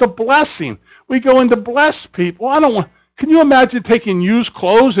there with the blessing. We go in to bless people. Can you imagine taking used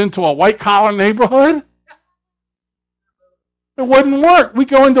clothes into a white-collar neighborhood? It wouldn't work. We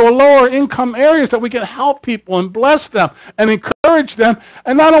go into a lower income areas that we can help people and bless them and encourage them.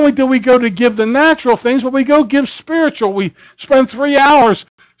 And not only do we go to give the natural things, but we go give spiritual. We spend 3 hours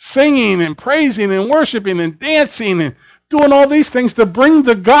singing and praising and worshiping and dancing and doing all these things to bring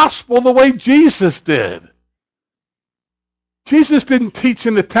the gospel the way Jesus did. Jesus didn't teach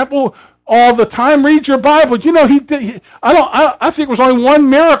in the temple all the time. Read your Bible. You know, he did. I think it was only one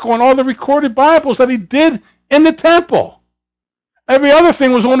miracle in all the recorded Bibles that he did in the temple. Every other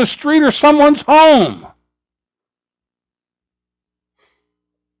thing was on the street or someone's home.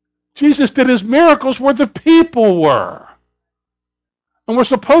 Jesus did his miracles where the people were. And we're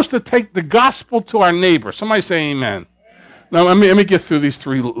supposed to take the gospel to our neighbor. Somebody say amen. Now, let me get through these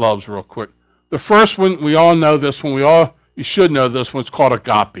 3 loves real quick. The first one, we all know this one. You should know this one. It's called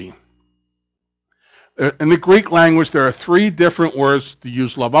agape. In the Greek language, there are 3 different words to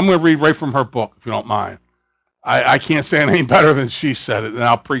use love. I'm going to read right from her book, if you don't mind. I can't say anything better than she said it, and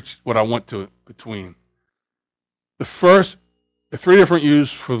I'll preach what I want to between. The 3 different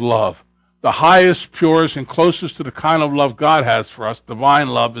uses for love. The highest, purest, and closest to the kind of love God has for us, divine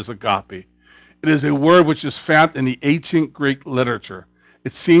love, is agape. It is a word which is found in the ancient Greek literature.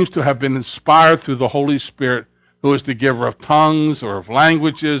 It seems to have been inspired through the Holy Spirit, who is the giver of tongues or of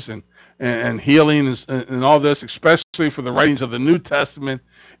languages and healing and all this, especially for the writings of the New Testament.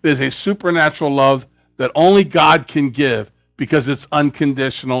 It is a supernatural love that only God can give because it's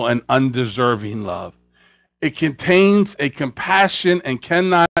unconditional and undeserving love. It contains a compassion and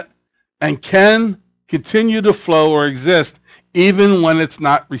can continue to flow or exist even when it's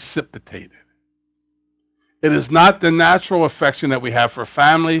not reciprocated. It is not the natural affection that we have for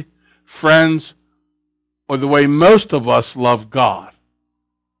family, friends, or the way most of us love God.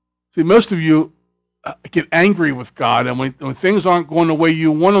 See, most of you get angry with God, and when things aren't going the way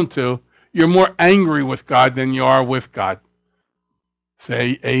you want them to, you're more angry with God than you are with God.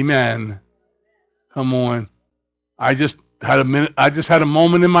 Say amen. Come on. I just had a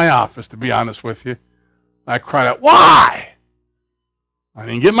moment in my office, to be honest with you. I cried out, why? I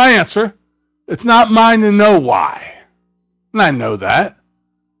didn't get my answer. It's not mine to know why. And I know that.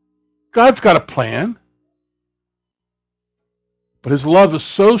 God's got a plan. But his love is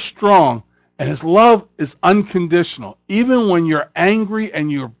so strong, and his love is unconditional. Even when you're angry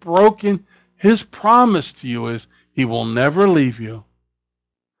and you're broken, his promise to you is he will never leave you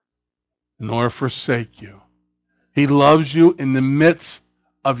nor forsake you. He loves you in the midst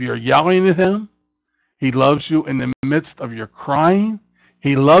of your yelling at him. He loves you in the midst of your crying.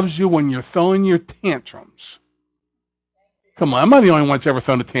 He loves you when you're throwing your tantrums. Come on, I'm not the only one that's ever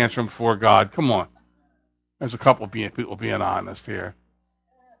thrown a tantrum before God. Come on. There's a couple of people being honest here.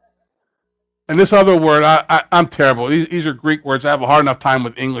 And this other word, I'm terrible. These are Greek words. I have a hard enough time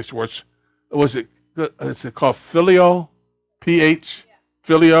with English words. Is it called phileo?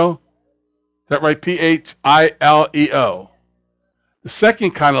 Phileo? Is that right? Phileo. The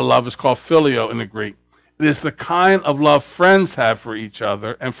second kind of love is called phileo in the Greek. It is the kind of love friends have for each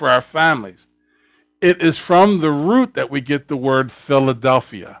other and for our families. It is from the root that we get the word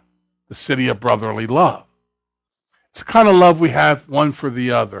Philadelphia, the city of brotherly love. It's the kind of love we have one for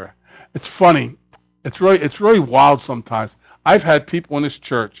the other. It's funny. It's really wild sometimes. I've had people in this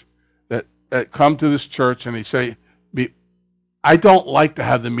church that come to this church and they say, I don't like to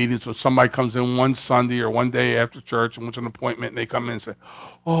have the meetings when somebody comes in one Sunday or one day after church and wants an appointment and they come in and say,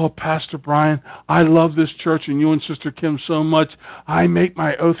 oh, Pastor Brian, I love this church and you and Sister Kim so much. I make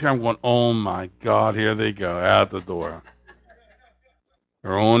my oath here. I'm going, oh my God, here they go, out the door.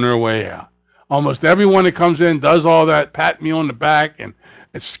 They're on their way out. Almost everyone that comes in does all that, pat me on the back, and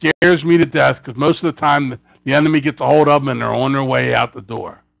it scares me to death because most of the time the enemy gets a hold of them and they're on their way out the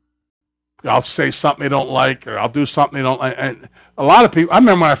door. I'll say something they don't like, or I'll do something they don't like. And a lot of people, I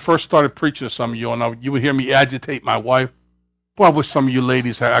remember when I first started preaching to some of you, and you would hear me agitate my wife. Boy, I wish some of you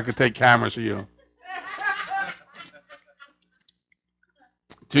ladies I could take cameras of you.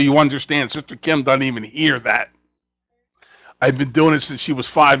 Till you understand, Sister Kim doesn't even hear that. I've been doing it since she was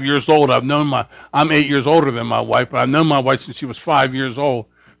 5 years old. I'm 8 years older than my wife, but I've known my wife since she was 5 years old.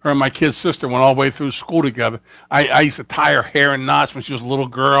 Her and my kid's sister went all the way through school together. I used to tie her hair in knots when she was a little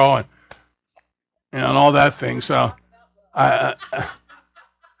girl, and all that thing. So, oh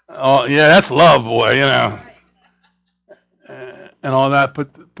yeah, that's love, boy, and all that.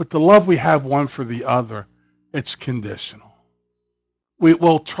 But the love we have one for the other, it's conditional. We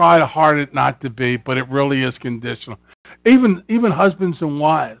will try hard not to be, but it really is conditional. Even husbands and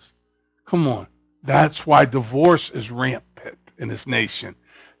wives. Come on. That's why divorce is rampant in this nation.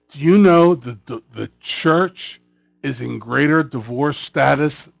 Do you know the church is in greater divorce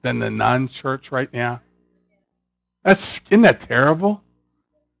status than the non-church right now? Isn't that terrible?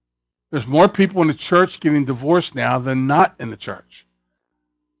 There's more people in the church getting divorced now than not in the church.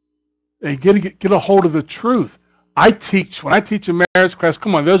 They get a hold of the truth. When I teach a marriage class,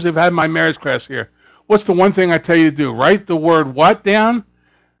 come on, those who've had my marriage class here, what's the one thing I tell you to do? Write the word what down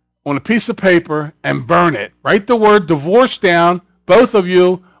on a piece of paper and burn it. Write the word divorce down, both of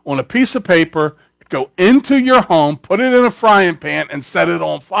you, on a piece of paper, go into your home, put it in a frying pan, and set it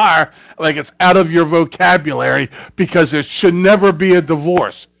on fire like it's out of your vocabulary, because there should never be a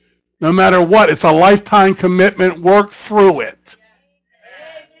divorce. No matter what, it's a lifetime commitment. Work through it.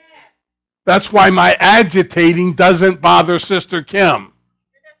 That's why my agitating doesn't bother Sister Kim.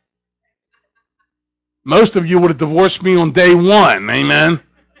 Most of you would have divorced me on day one, amen?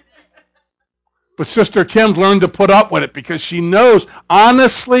 But Sister Kim's learned to put up with it because she knows,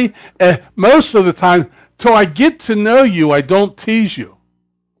 honestly, most of the time, till I get to know you, I don't tease you.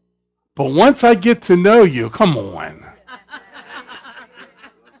 But once I get to know you, come on.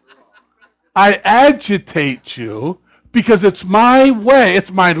 I agitate you because it's my way,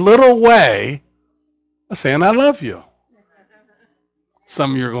 it's my little way of saying I love you.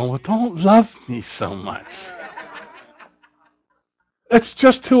 Some of you are going, well, don't love me so much. That's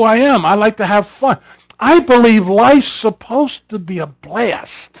just who I am. I like to have fun. I believe life's supposed to be a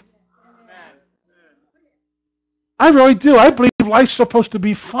blast. I really do. I believe life's supposed to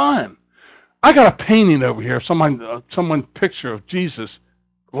be fun. I got a painting over here, someone picture of Jesus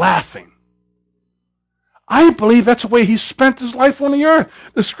laughing. I believe that's the way he spent his life on the earth.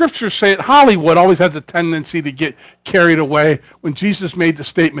 The scriptures say it. Hollywood always has a tendency to get carried away when Jesus made the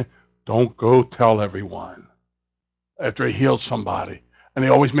statement, don't go tell everyone, after he healed somebody. And they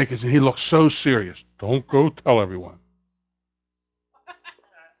always make it, he looks so serious. Don't go tell everyone.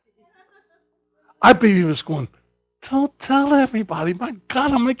 I believe he was going, don't tell everybody. My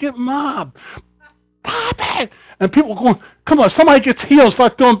God, I'm going to get mobbed. Stop it. And people going, come on, somebody gets healed,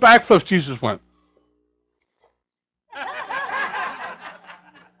 start doing backflips. Jesus went.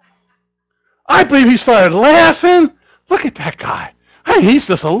 I believe he started laughing. Look at that guy. Hey, he's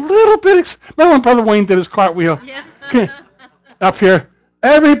just a little bit. Remember when Brother Wayne did his cartwheel? Yeah. Okay. Up here.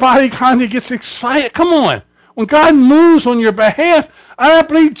 Everybody kind of gets excited. Come on. When God moves on your behalf, I don't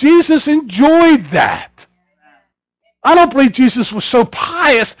believe Jesus enjoyed that. I don't believe Jesus was so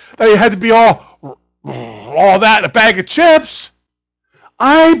pious that he had to be all that in a bag of chips.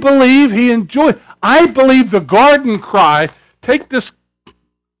 I believe he enjoyed. I believe the garden cry, take this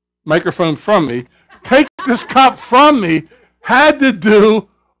microphone from me, take this cup from me, had to do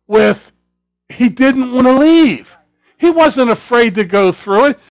with he didn't want to leave. He wasn't afraid to go through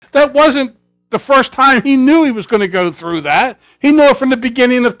it. That wasn't the first time he knew he was going to go through that. He knew it from the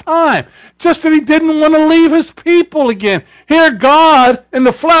beginning of time. Just that he didn't want to leave his people again. Here God in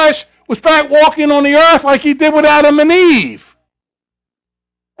the flesh was back walking on the earth like he did with Adam and Eve.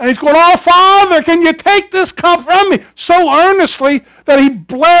 And he's going, oh, Father, can you take this cup from me? So earnestly that he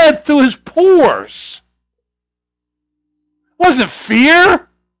bled through his pores. Wasn't fear.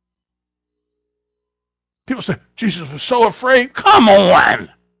 People say, Jesus was so afraid. Come on.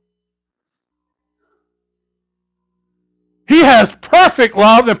 He has perfect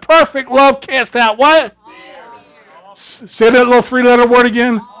love, and perfect love casts out what? Say that little three-letter word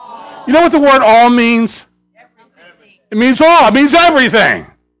again. You know what the word all means? It means all. It means everything.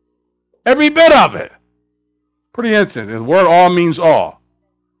 Every bit of it. Pretty interesting. The word all means all.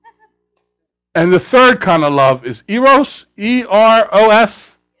 And the third kind of love is eros,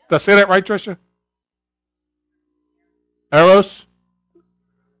 E-R-O-S. Did I say that right, Tricia? Eros.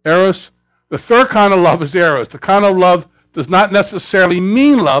 Eros. The third kind of love is eros. The kind of love does not necessarily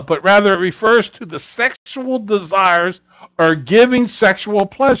mean love, but rather it refers to the sexual desires or giving sexual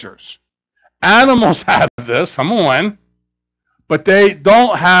pleasures. Animals have this, come on, but they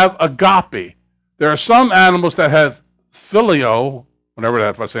don't have agape. There are some animals that have phileo, whatever that,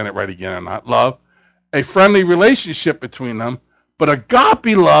 if I'm saying it right again or not, love, a friendly relationship between them, but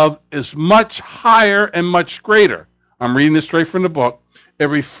agape love is much higher and much greater. I'm reading this straight from the book. It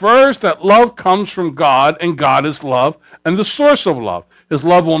refers that love comes from God, and God is love, and the source of love. His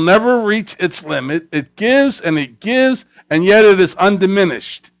love will never reach its limit. It gives, and yet it is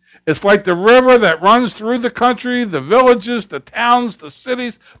undiminished. It's like the river that runs through the country, the villages, the towns, the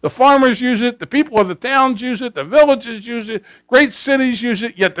cities. The farmers use it, the people of the towns use it, the villages use it, great cities use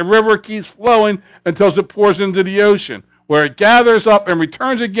it, yet the river keeps flowing until it pours into the ocean, where it gathers up and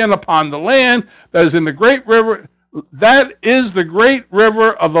returns again upon the land that is in the great river. That is the great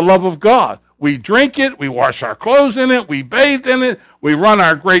river of the love of God. We drink it, we wash our clothes in it, we bathe in it, we run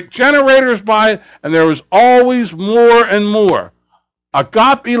our great generators by it, and there is always more and more.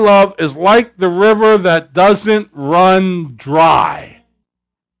 Agape love is like the river that doesn't run dry.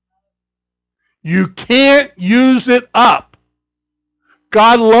 You can't use it up.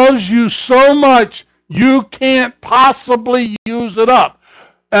 God loves you so much, you can't possibly use it up.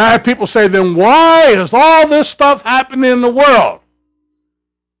 And I have people say, then why is all this stuff happening in the world?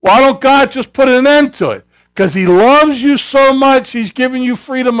 Why don't God just put an end to it? Because he loves you so much, he's giving you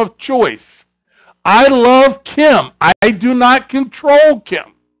freedom of choice. I love Kim. I do not control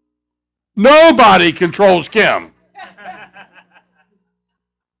Kim. Nobody controls Kim.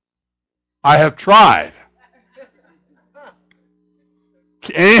 I have tried.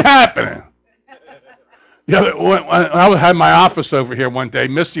 Ain't happening. When I had my office over here one day,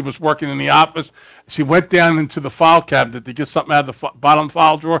 Misty was working in the office. She went down into the file cabinet to get something out of the bottom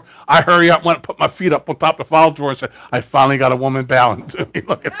file drawer. I hurry up, went and put my feet up on top of the file drawer and said, I finally got a woman bowing to me.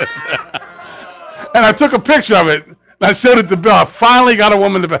 Look at this. And I took a picture of it. And I showed it to Bill. I finally got a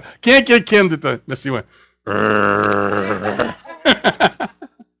woman to bow. Can't get Kim to do. Misty went,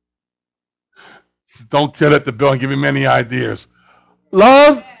 don't get at the Bill and give him any ideas.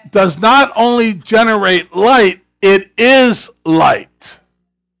 Love does not only generate light, it is light.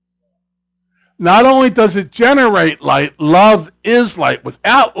 Not only does it generate light, love is light.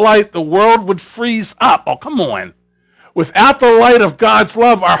 Without light, the world would freeze up. Oh, come on. Without the light of God's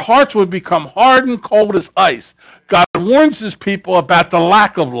love, our hearts would become hard and cold as ice. God warns his people about the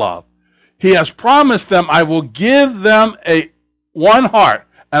lack of love. He has promised them, I will give them one heart,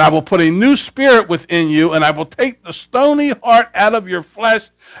 and I will put a new spirit within you, and I will take the stony heart out of your flesh,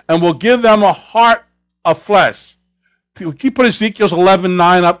 and will give them a heart of flesh. Can you put Ezekiel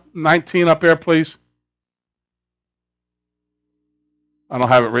 11:19 up there, please? I don't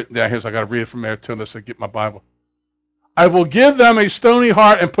have it written down here, so I got to read it from there too, unless I get my Bible. I will give them a stony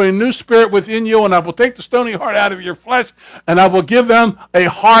heart and put a new spirit within you, and I will take the stony heart out of your flesh, and I will give them a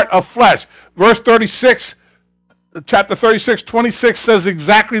heart of flesh. Verse 36, chapter 36, 26 says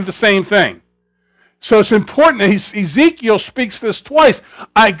exactly the same thing. So it's important that Ezekiel speaks this twice.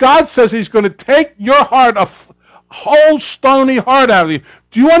 God says he's going to take your heart, a whole stony heart out of you.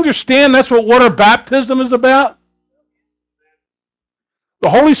 Do you understand that's what water baptism is about? The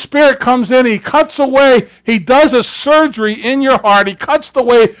Holy Spirit comes in, he cuts away, he does a surgery in your heart, he cuts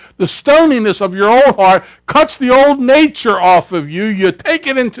away the stoniness of your old heart, cuts the old nature off of you, you take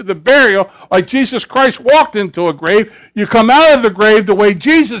it into the burial like Jesus Christ walked into a grave, you come out of the grave the way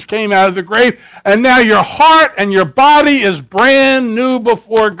Jesus came out of the grave, and now your heart and your body is brand new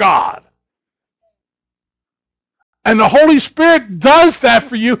before God. And the Holy Spirit does that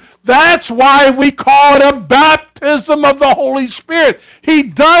for you. That's why we call it a baptism of the Holy Spirit. He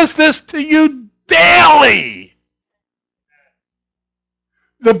does this to you daily.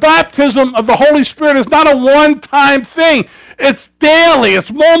 The baptism of the Holy Spirit is not a one-time thing. It's daily.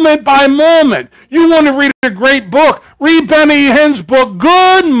 It's moment by moment. You want to read a great book, read Benny Hinn's book,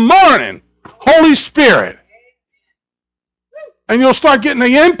 Good Morning, Holy Spirit. And you'll start getting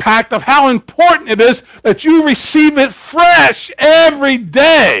the impact of how important it is that you receive it fresh every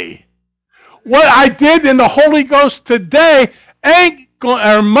day. What I did in the Holy Ghost today ain't going,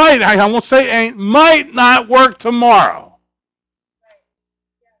 or might, I won't say ain't, might not work tomorrow.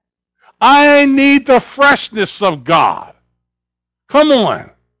 I need the freshness of God. Come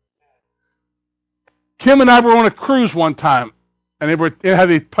on. Kim and I were on a cruise one time, and they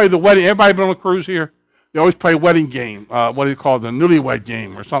played the wedding. Everybody been on a cruise here? They always play a wedding game. What do you call it? The newlywed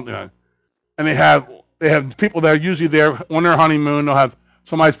game or something like that. And they have people that are usually there on their honeymoon. They'll have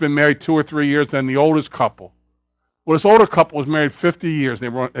somebody's been married 2 or 3 years, then the oldest couple. Well, this older couple was married 50 years. They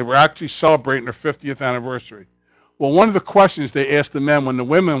were actually celebrating their 50th anniversary. Well, one of the questions they asked the men when the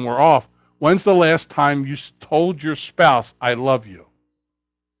women were off, when's the last time you told your spouse, I love you?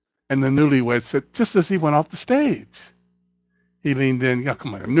 And the newlywed said, just as he went off the stage. He leaned in, yeah,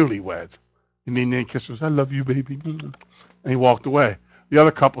 come on, newlyweds. He leaned in and kissed her, I love you, baby. And he walked away. The other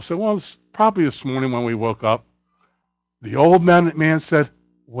couple said, well, it's probably this morning when we woke up. The old man said,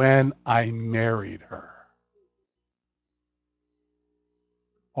 when I married her.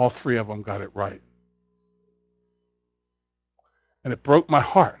 All three of them got it right. And it broke my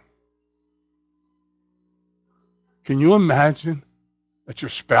heart. Can you imagine that your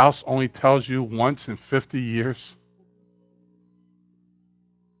spouse only tells you once in 50 years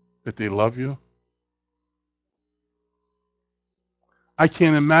that they love you? I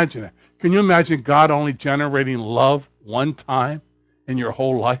can't imagine it. Can you imagine God only generating love one time in your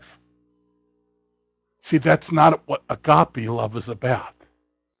whole life? See, that's not what agape love is about.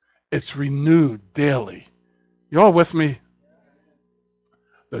 It's renewed daily. Y'all with me?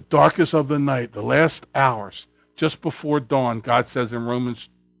 The darkest of the night, the last hours, just before dawn, God says in Romans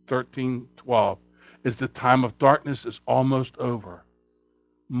 13:12, is the time of darkness is almost over.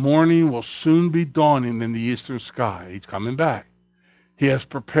 Morning will soon be dawning in the eastern sky. He's coming back. He has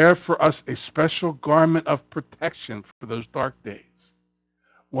prepared for us a special garment of protection for those dark days,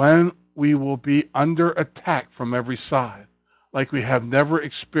 when we will be under attack from every side, like we have never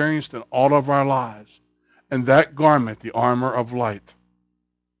experienced in all of our lives. And that garment, the armor of light.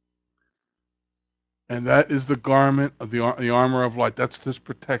 And that is the garment of the armor of light. That's this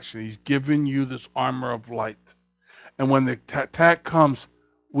protection. He's given you this armor of light. And when the attack comes,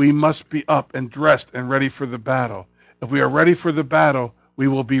 we must be up and dressed and ready for the battle. If we are ready for the battle, we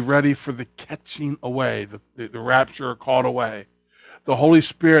will be ready for the catching away, the rapture called away. The Holy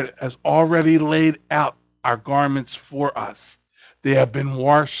Spirit has already laid out our garments for us. They have been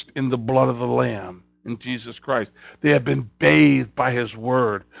washed in the blood of the Lamb, in Jesus Christ. They have been bathed by His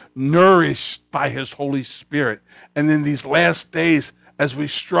Word, nourished by His Holy Spirit. And in these last days, as we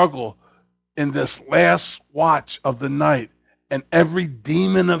struggle in this last watch of the night, and every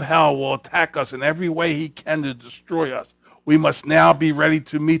demon of hell will attack us in every way he can to destroy us, we must now be ready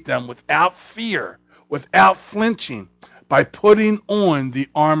to meet them without fear, without flinching, by putting on the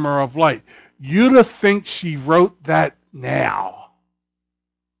armor of light. You'd have think she wrote that now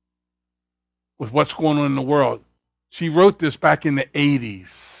with what's going on in the world. She wrote this back in the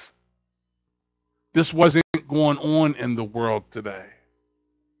 80s. This wasn't going on in the world today.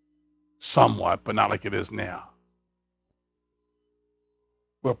 Somewhat, but not like it is now.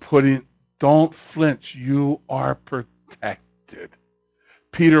 Don't flinch. You are protected.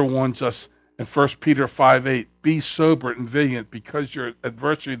 Peter warns us in 1 Peter 5:8, be sober and vigilant, because your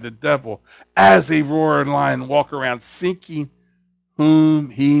adversary, the devil, as a roaring lion, walk around seeking whom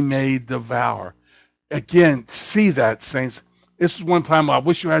he may devour. Again, see that, saints. This is one time I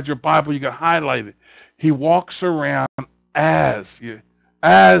wish you had your Bible, you could highlight it. He walks around as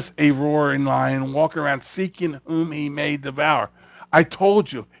a roaring lion, walk around seeking whom he may devour. I told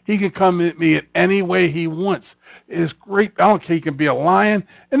you, he can come at me in any way he wants. It's great. I don't care. He can be a lion.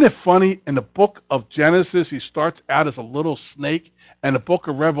 Isn't it funny? In the book of Genesis, he starts out as a little snake. And the book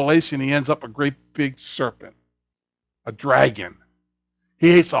of Revelation, he ends up a great big serpent, a dragon.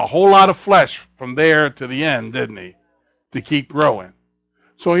 He ate a whole lot of flesh from there to the end, didn't he? To keep growing.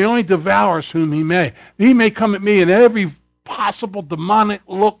 So he only devours whom he may. He may come at me in every possible demonic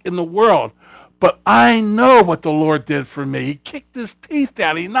look in the world. But I know what the Lord did for me. He kicked his teeth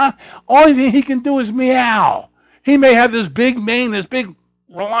out. Only thing he can do is meow. He may have this big mane, this big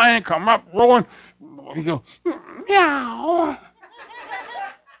lion come up roaring. He go, meow.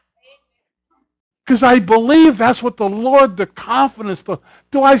 Because I believe that's what the Lord, the confidence.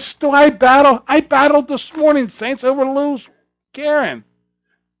 Do I battle? I battled this morning, saints, over Lou's Karen.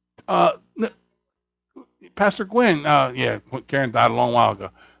 Pastor Gwen, Karen died a long while ago.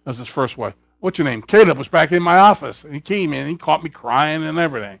 That was his first wife. What's your name? Caleb was back in my office. And he came in. He caught me crying and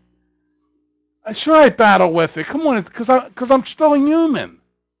everything. Sure, I battle with it. Come on, because I'm still human.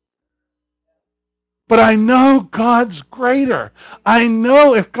 But I know God's greater. I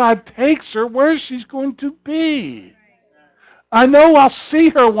know if God takes her, where she's going to be. I know I'll see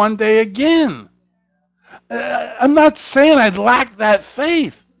her one day again. I'm not saying I'd lack that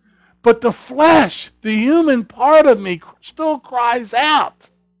faith. But the flesh, the human part of me still cries out.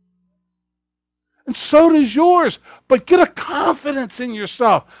 And so does yours. But get a confidence in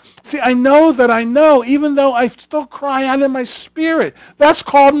yourself. See, I know, even though I still cry out in my spirit. That's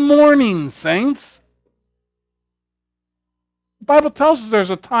called mourning, saints. The Bible tells us there's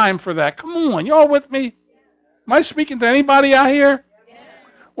a time for that. Come on, you all with me? Am I speaking to anybody out here? Yeah.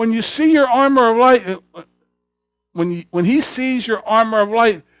 When you see your armor of light, when he sees your armor of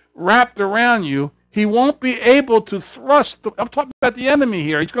light wrapped around you, he won't be able to thrust. I'm talking about the enemy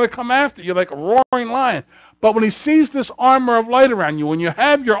here. He's going to come after you like a roaring lion. But when he sees this armor of light around you, when you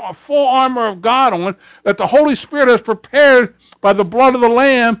have your full armor of God on, that the Holy Spirit has prepared by the blood of the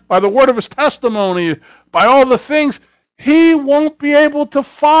Lamb, by the word of his testimony, by all the things, he won't be able to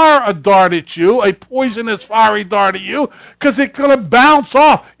fire a dart at you, a poisonous fiery dart at you, because it's going to bounce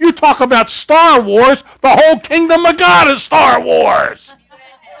off. You talk about Star Wars, the whole kingdom of God is Star Wars.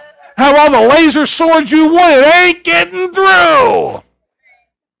 Have all the laser swords you want, it ain't getting through.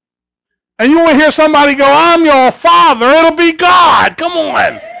 And you want to hear somebody go, I'm your father, it'll be God. Come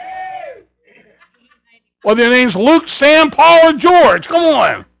on. Whether your name's Luke, Sam, Paul, or George, come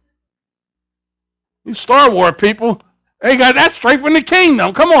on. You Star Wars people, they got that straight from the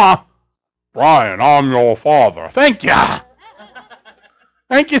kingdom. Come on. Brian, I'm your father. Thank ya.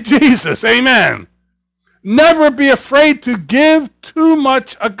 Thank you, Jesus. Amen. Never be afraid to give too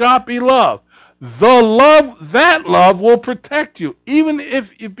much agape love. That love will protect you, even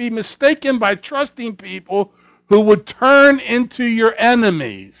if you be mistaken by trusting people who would turn into your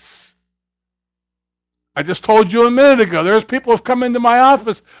enemies. I just told you a minute ago, there's people who have come into my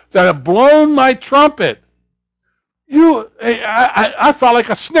office that have blown my trumpet. I felt like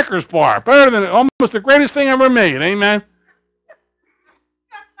a Snickers bar, better than almost the greatest thing ever made. Amen.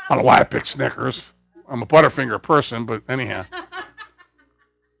 I don't know why I picked Snickers. I'm a Butterfinger person, but anyhow.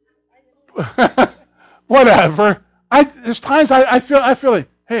 Whatever. There's times I feel like,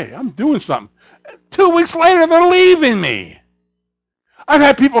 hey, I'm doing something. 2 weeks later, they're leaving me. I've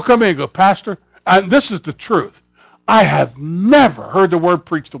had people come in and go, Pastor, and this is the truth. I have never heard the word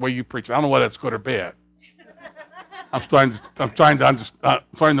preached the way you preach. I don't know whether it's good or bad. I'm starting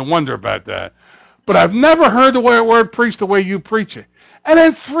to wonder about that. But I've never heard the word preached the way you preach it. And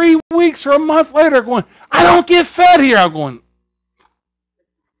then 3 weeks or a month later, going, I don't get fed here. I'm going,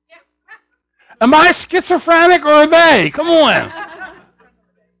 am I schizophrenic or are they? Come on.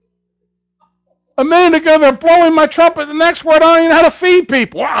 A minute ago, they're blowing my trumpet. The next word, I don't even know how to feed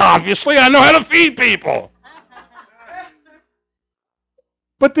people. Well, obviously, I know how to feed people.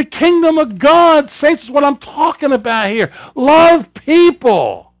 But the kingdom of God, saints, is what I'm talking about here. Love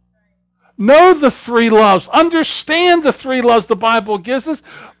people. Know the three loves. Understand the three loves the Bible gives us.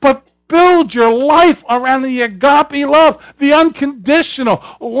 But build your life around the agape love, the unconditional.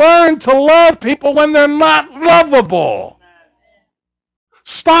 Learn to love people when they're not lovable.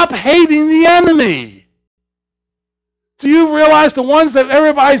 Stop hating the enemy. Do you realize the ones that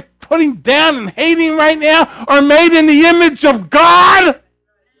everybody's putting down and hating right now are made in the image of God?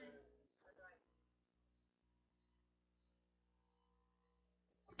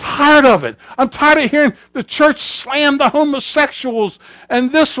 Tired of it. I'm tired of hearing the church slam the homosexuals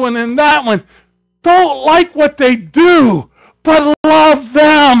and this one and that one. Don't like what they do, but love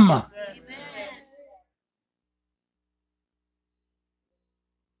them. Amen.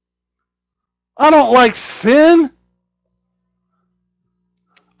 I don't like sin.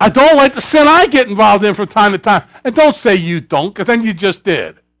 I don't like the sin I get involved in from time to time. And don't say you don't, because then you just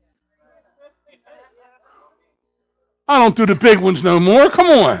did. I don't do the big ones no more. Come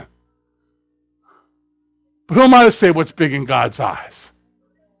on. But who am I to say what's big in God's eyes?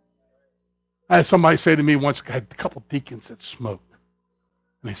 I had somebody say to me once, I had a couple deacons that smoked.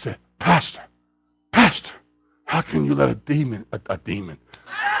 And they said, Pastor, how can you let a demon.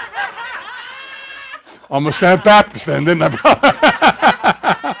 Almost sounded Baptist then, didn't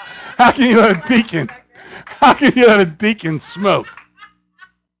I? How can you let a deacon smoke?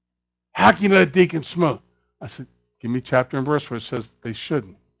 How can you let a deacon smoke? I said, give me chapter and verse where it says they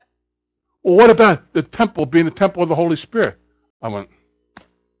shouldn't. Well, what about the temple being the temple of the Holy Spirit? I went,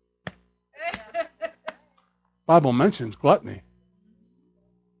 Bible mentions gluttony.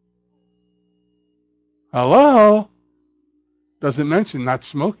 Hello? Doesn't mention not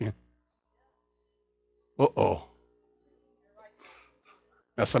smoking. Uh-oh.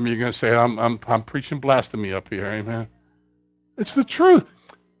 Now some of you are going to say, I'm preaching blasphemy up here, amen? It's the truth.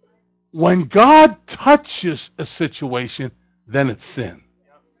 When God touches a situation, then it's sin.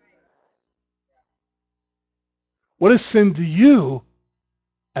 What is sin to you,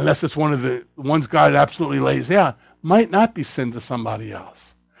 unless it's one of the ones God absolutely lays out, might not be sin to somebody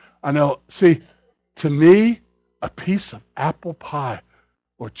else. I know, see, to me, a piece of apple pie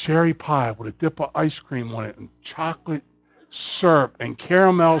or cherry pie with a dip of ice cream on it and chocolate syrup and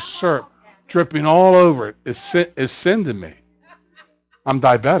caramel syrup dripping all over it is sin to me. I'm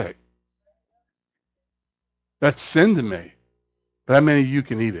diabetic. That's sin to me. But how many of you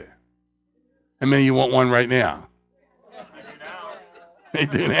can eat it? How many of you want one right now? They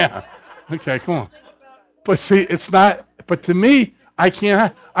do now. Okay, come on. But see, it's not, but to me, I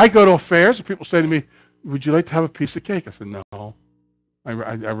can't, I go to affairs and people say to me, would you like to have a piece of cake? I said, no, I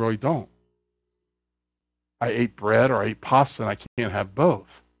really don't. I ate bread or I ate pasta and I can't have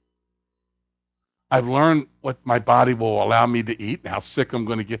both. I've learned what my body will allow me to eat and how sick I'm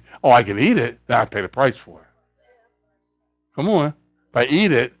going to get. Oh, I can eat it, then I pay the price for it. Come on. If I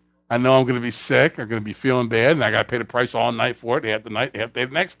eat it, I know I'm going to be sick, I'm going to be feeling bad, and I got to pay the price all night for it, half the day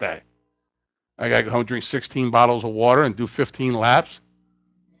the next day. I got to go home, drink 16 bottles of water and do 15 laps.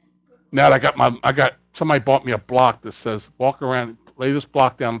 Now somebody bought me a block that says, walk around, lay this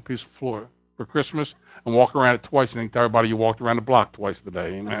block down on a piece of floor for Christmas and walk around it twice and tell everybody you walked around the block twice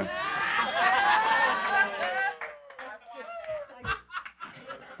today. Amen.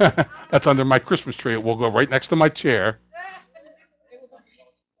 That's under my Christmas tree. It will go right next to my chair.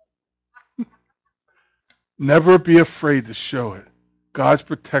 Never be afraid to show it. God's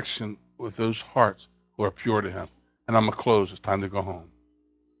protection with those hearts who are pure to him. And I'm going to close. It's time to go home.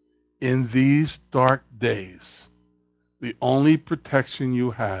 In these dark days, the only protection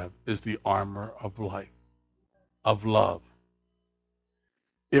you have is the armor of light, of love.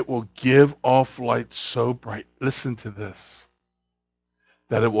 It will give off light so bright, listen to this,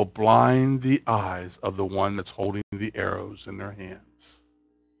 that it will blind the eyes of the one that's holding the arrows in their hands.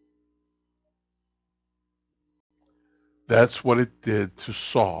 That's what it did to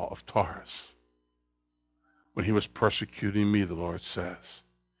Saul of Tarsus when he was persecuting me, the Lord says.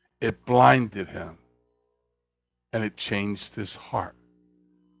 It blinded him, and it changed his heart.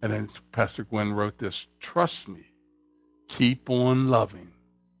 And then Pastor Gwen wrote this, trust me, keep on loving.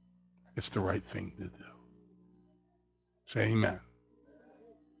 It's the right thing to do. Say amen.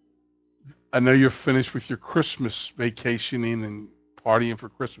 I know you're finished with your Christmas vacationing and partying for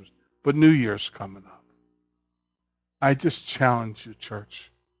Christmas, but New Year's coming up. I just challenge you,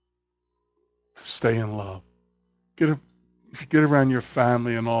 church, to stay in love. If you get around your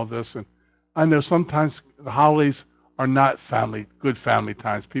family and all this, and I know sometimes the holidays are not good family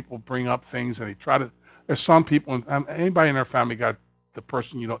times. People bring up things and there's some people, anybody in their family got the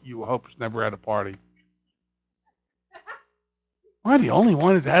person you hope has never had a party? Am I the only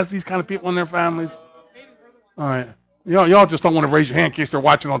one that has these kind of people in their families? All right. Y'all just don't want to raise your hand in case they're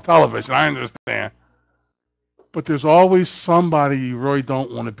watching on television. I understand. But there's always somebody you really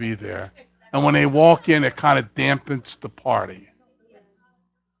don't want to be there. And when they walk in, it kind of dampens the party.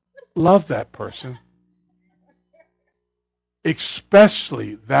 Love that person.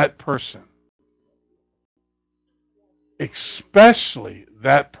 Especially that person. Especially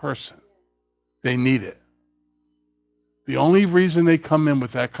that person. They need it. The only reason they come in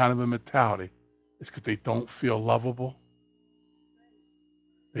with that kind of a mentality is because they don't feel lovable.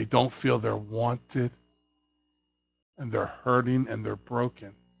 They don't feel they're wanted. And they're hurting and they're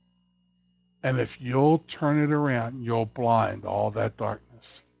broken. And if you'll turn it around, you'll blind all that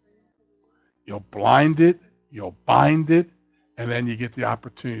darkness. You'll blind it, you'll bind it, and then you get the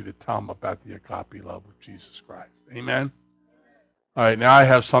opportunity to tell them about the agape love of Jesus Christ. Amen? All right, now I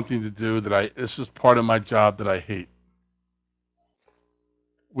have something to do this is part of my job that I hate.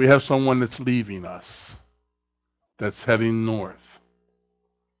 We have someone that's leaving us, that's heading north.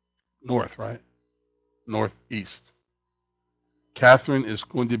 North, right? Northeast. Catherine is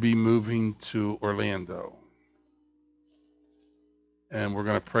going to be moving to Orlando. And we're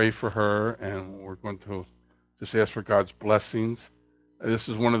going to pray for her, and we're going to just ask for God's blessings. This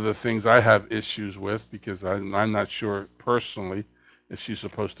is one of the things I have issues with because I'm not sure personally if she's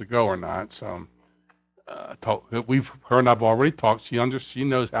supposed to go or not. So her and I've already talked. She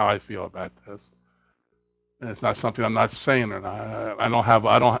knows how I feel about this. And it's not something I'm not saying or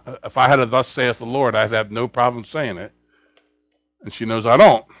not. If I had a thus saith the Lord, I'd have no problem saying it. And she knows I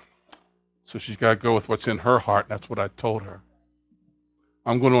don't. So she's got to go with what's in her heart. That's what I told her.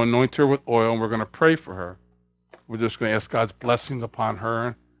 I'm going to anoint her with oil, and we're going to pray for her. We're just going to ask God's blessings upon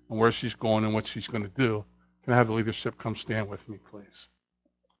her and where she's going and what she's going to do. Can I have the leadership come stand with me, please?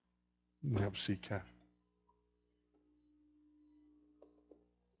 You can have a seat, Kathy.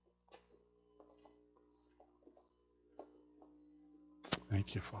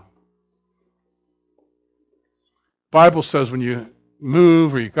 Thank you, Father. Bible says when you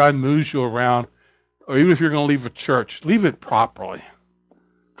move or God moves you around, or even if you're going to leave a church, leave it properly.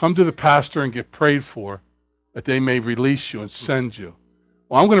 Come to the pastor and get prayed for that they may release you and send you.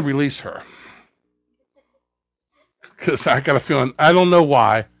 Well, I'm going to release her. Because I got a feeling, I don't know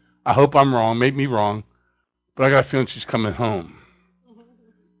why. I hope I'm wrong, make me wrong, but I got a feeling she's coming home.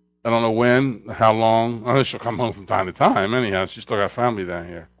 I don't know when, how long. I know she'll come home from time to time. Anyhow, she's still got family down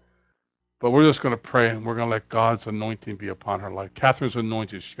here. But we're just going to pray, and we're going to let God's anointing be upon her life. Catherine's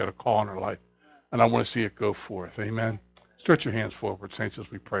anointed. She's got a call in her life, and I want to see it go forth. Amen. Stretch your hands forward, saints, as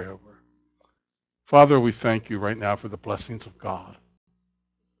we pray over her. Father, we thank you right now for the blessings of God.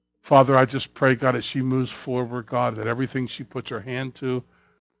 Father, I just pray, God, as she moves forward, God, that everything she puts her hand to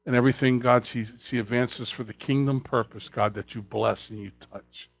and everything, God, she advances for the kingdom purpose, God, that you bless and you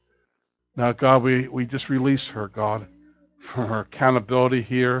touch. Now, God, we just release her, God, from her accountability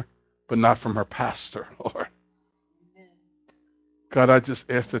here, but not from her pastor, Lord. God, I just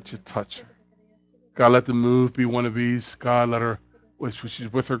ask that you touch her. God, let the move be one of these. God, let her, when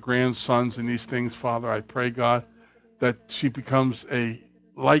she's with her grandsons and these things, Father, I pray, God, that she becomes a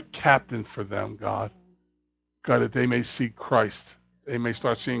light captain for them, God. God, that they may see Christ. They may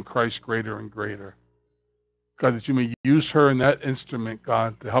start seeing Christ greater and greater. God, that you may use her in that instrument,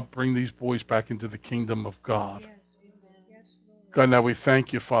 God, to help bring these boys back into the kingdom of God. God, now we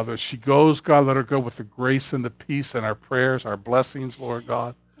thank you, Father. As she goes, God, let her go with the grace and the peace and our prayers, our blessings, Lord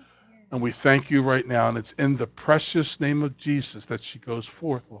God. And we thank you right now. And it's in the precious name of Jesus that she goes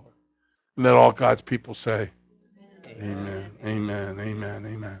forth, Lord. And let all God's people say, amen, amen, amen,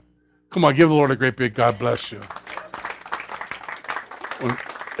 amen. Come on, give the Lord a great big God bless you.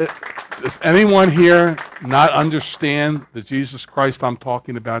 Does anyone here not understand the Jesus Christ I'm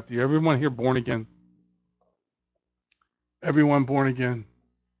talking about? Do you everyone here born again? Everyone born again?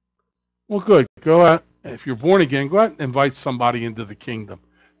 Well, good. Go out. If you're born again, go out and invite somebody into the kingdom.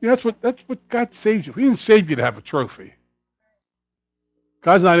 You know, that's what God saves you. He didn't save you to have a trophy.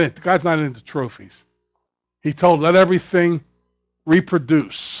 God's not into trophies. He told, let everything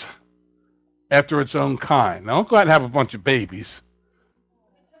reproduce after its own kind. Now, don't go out and have a bunch of babies.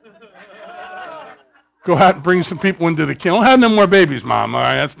 Go out and bring some people into the kingdom. Don't have no more babies, Mom. All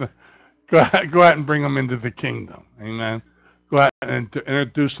right, go out and bring them into the kingdom. Amen. Go out and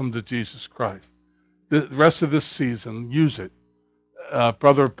introduce them to Jesus Christ. The rest of this season, use it.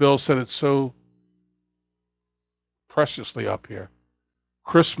 Brother Bill said it so preciously up here.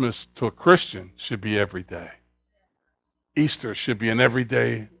 Christmas to a Christian should be every day. Easter should be an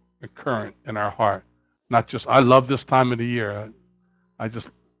everyday occurrence in our heart. Not just, I love this time of the year.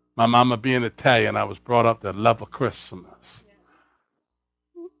 My mama being Italian, I was brought up to love a Christmas.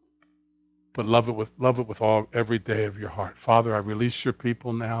 But love it with all every day of your heart. Father, I release your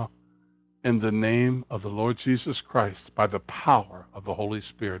people now in the name of the Lord Jesus Christ by the power of the Holy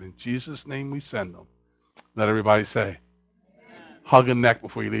Spirit. In Jesus' name we send them. Let everybody say, hug a neck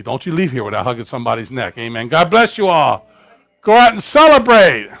before you leave. Don't you leave here without hugging somebody's neck. Amen. God bless you all. Go out and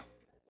celebrate.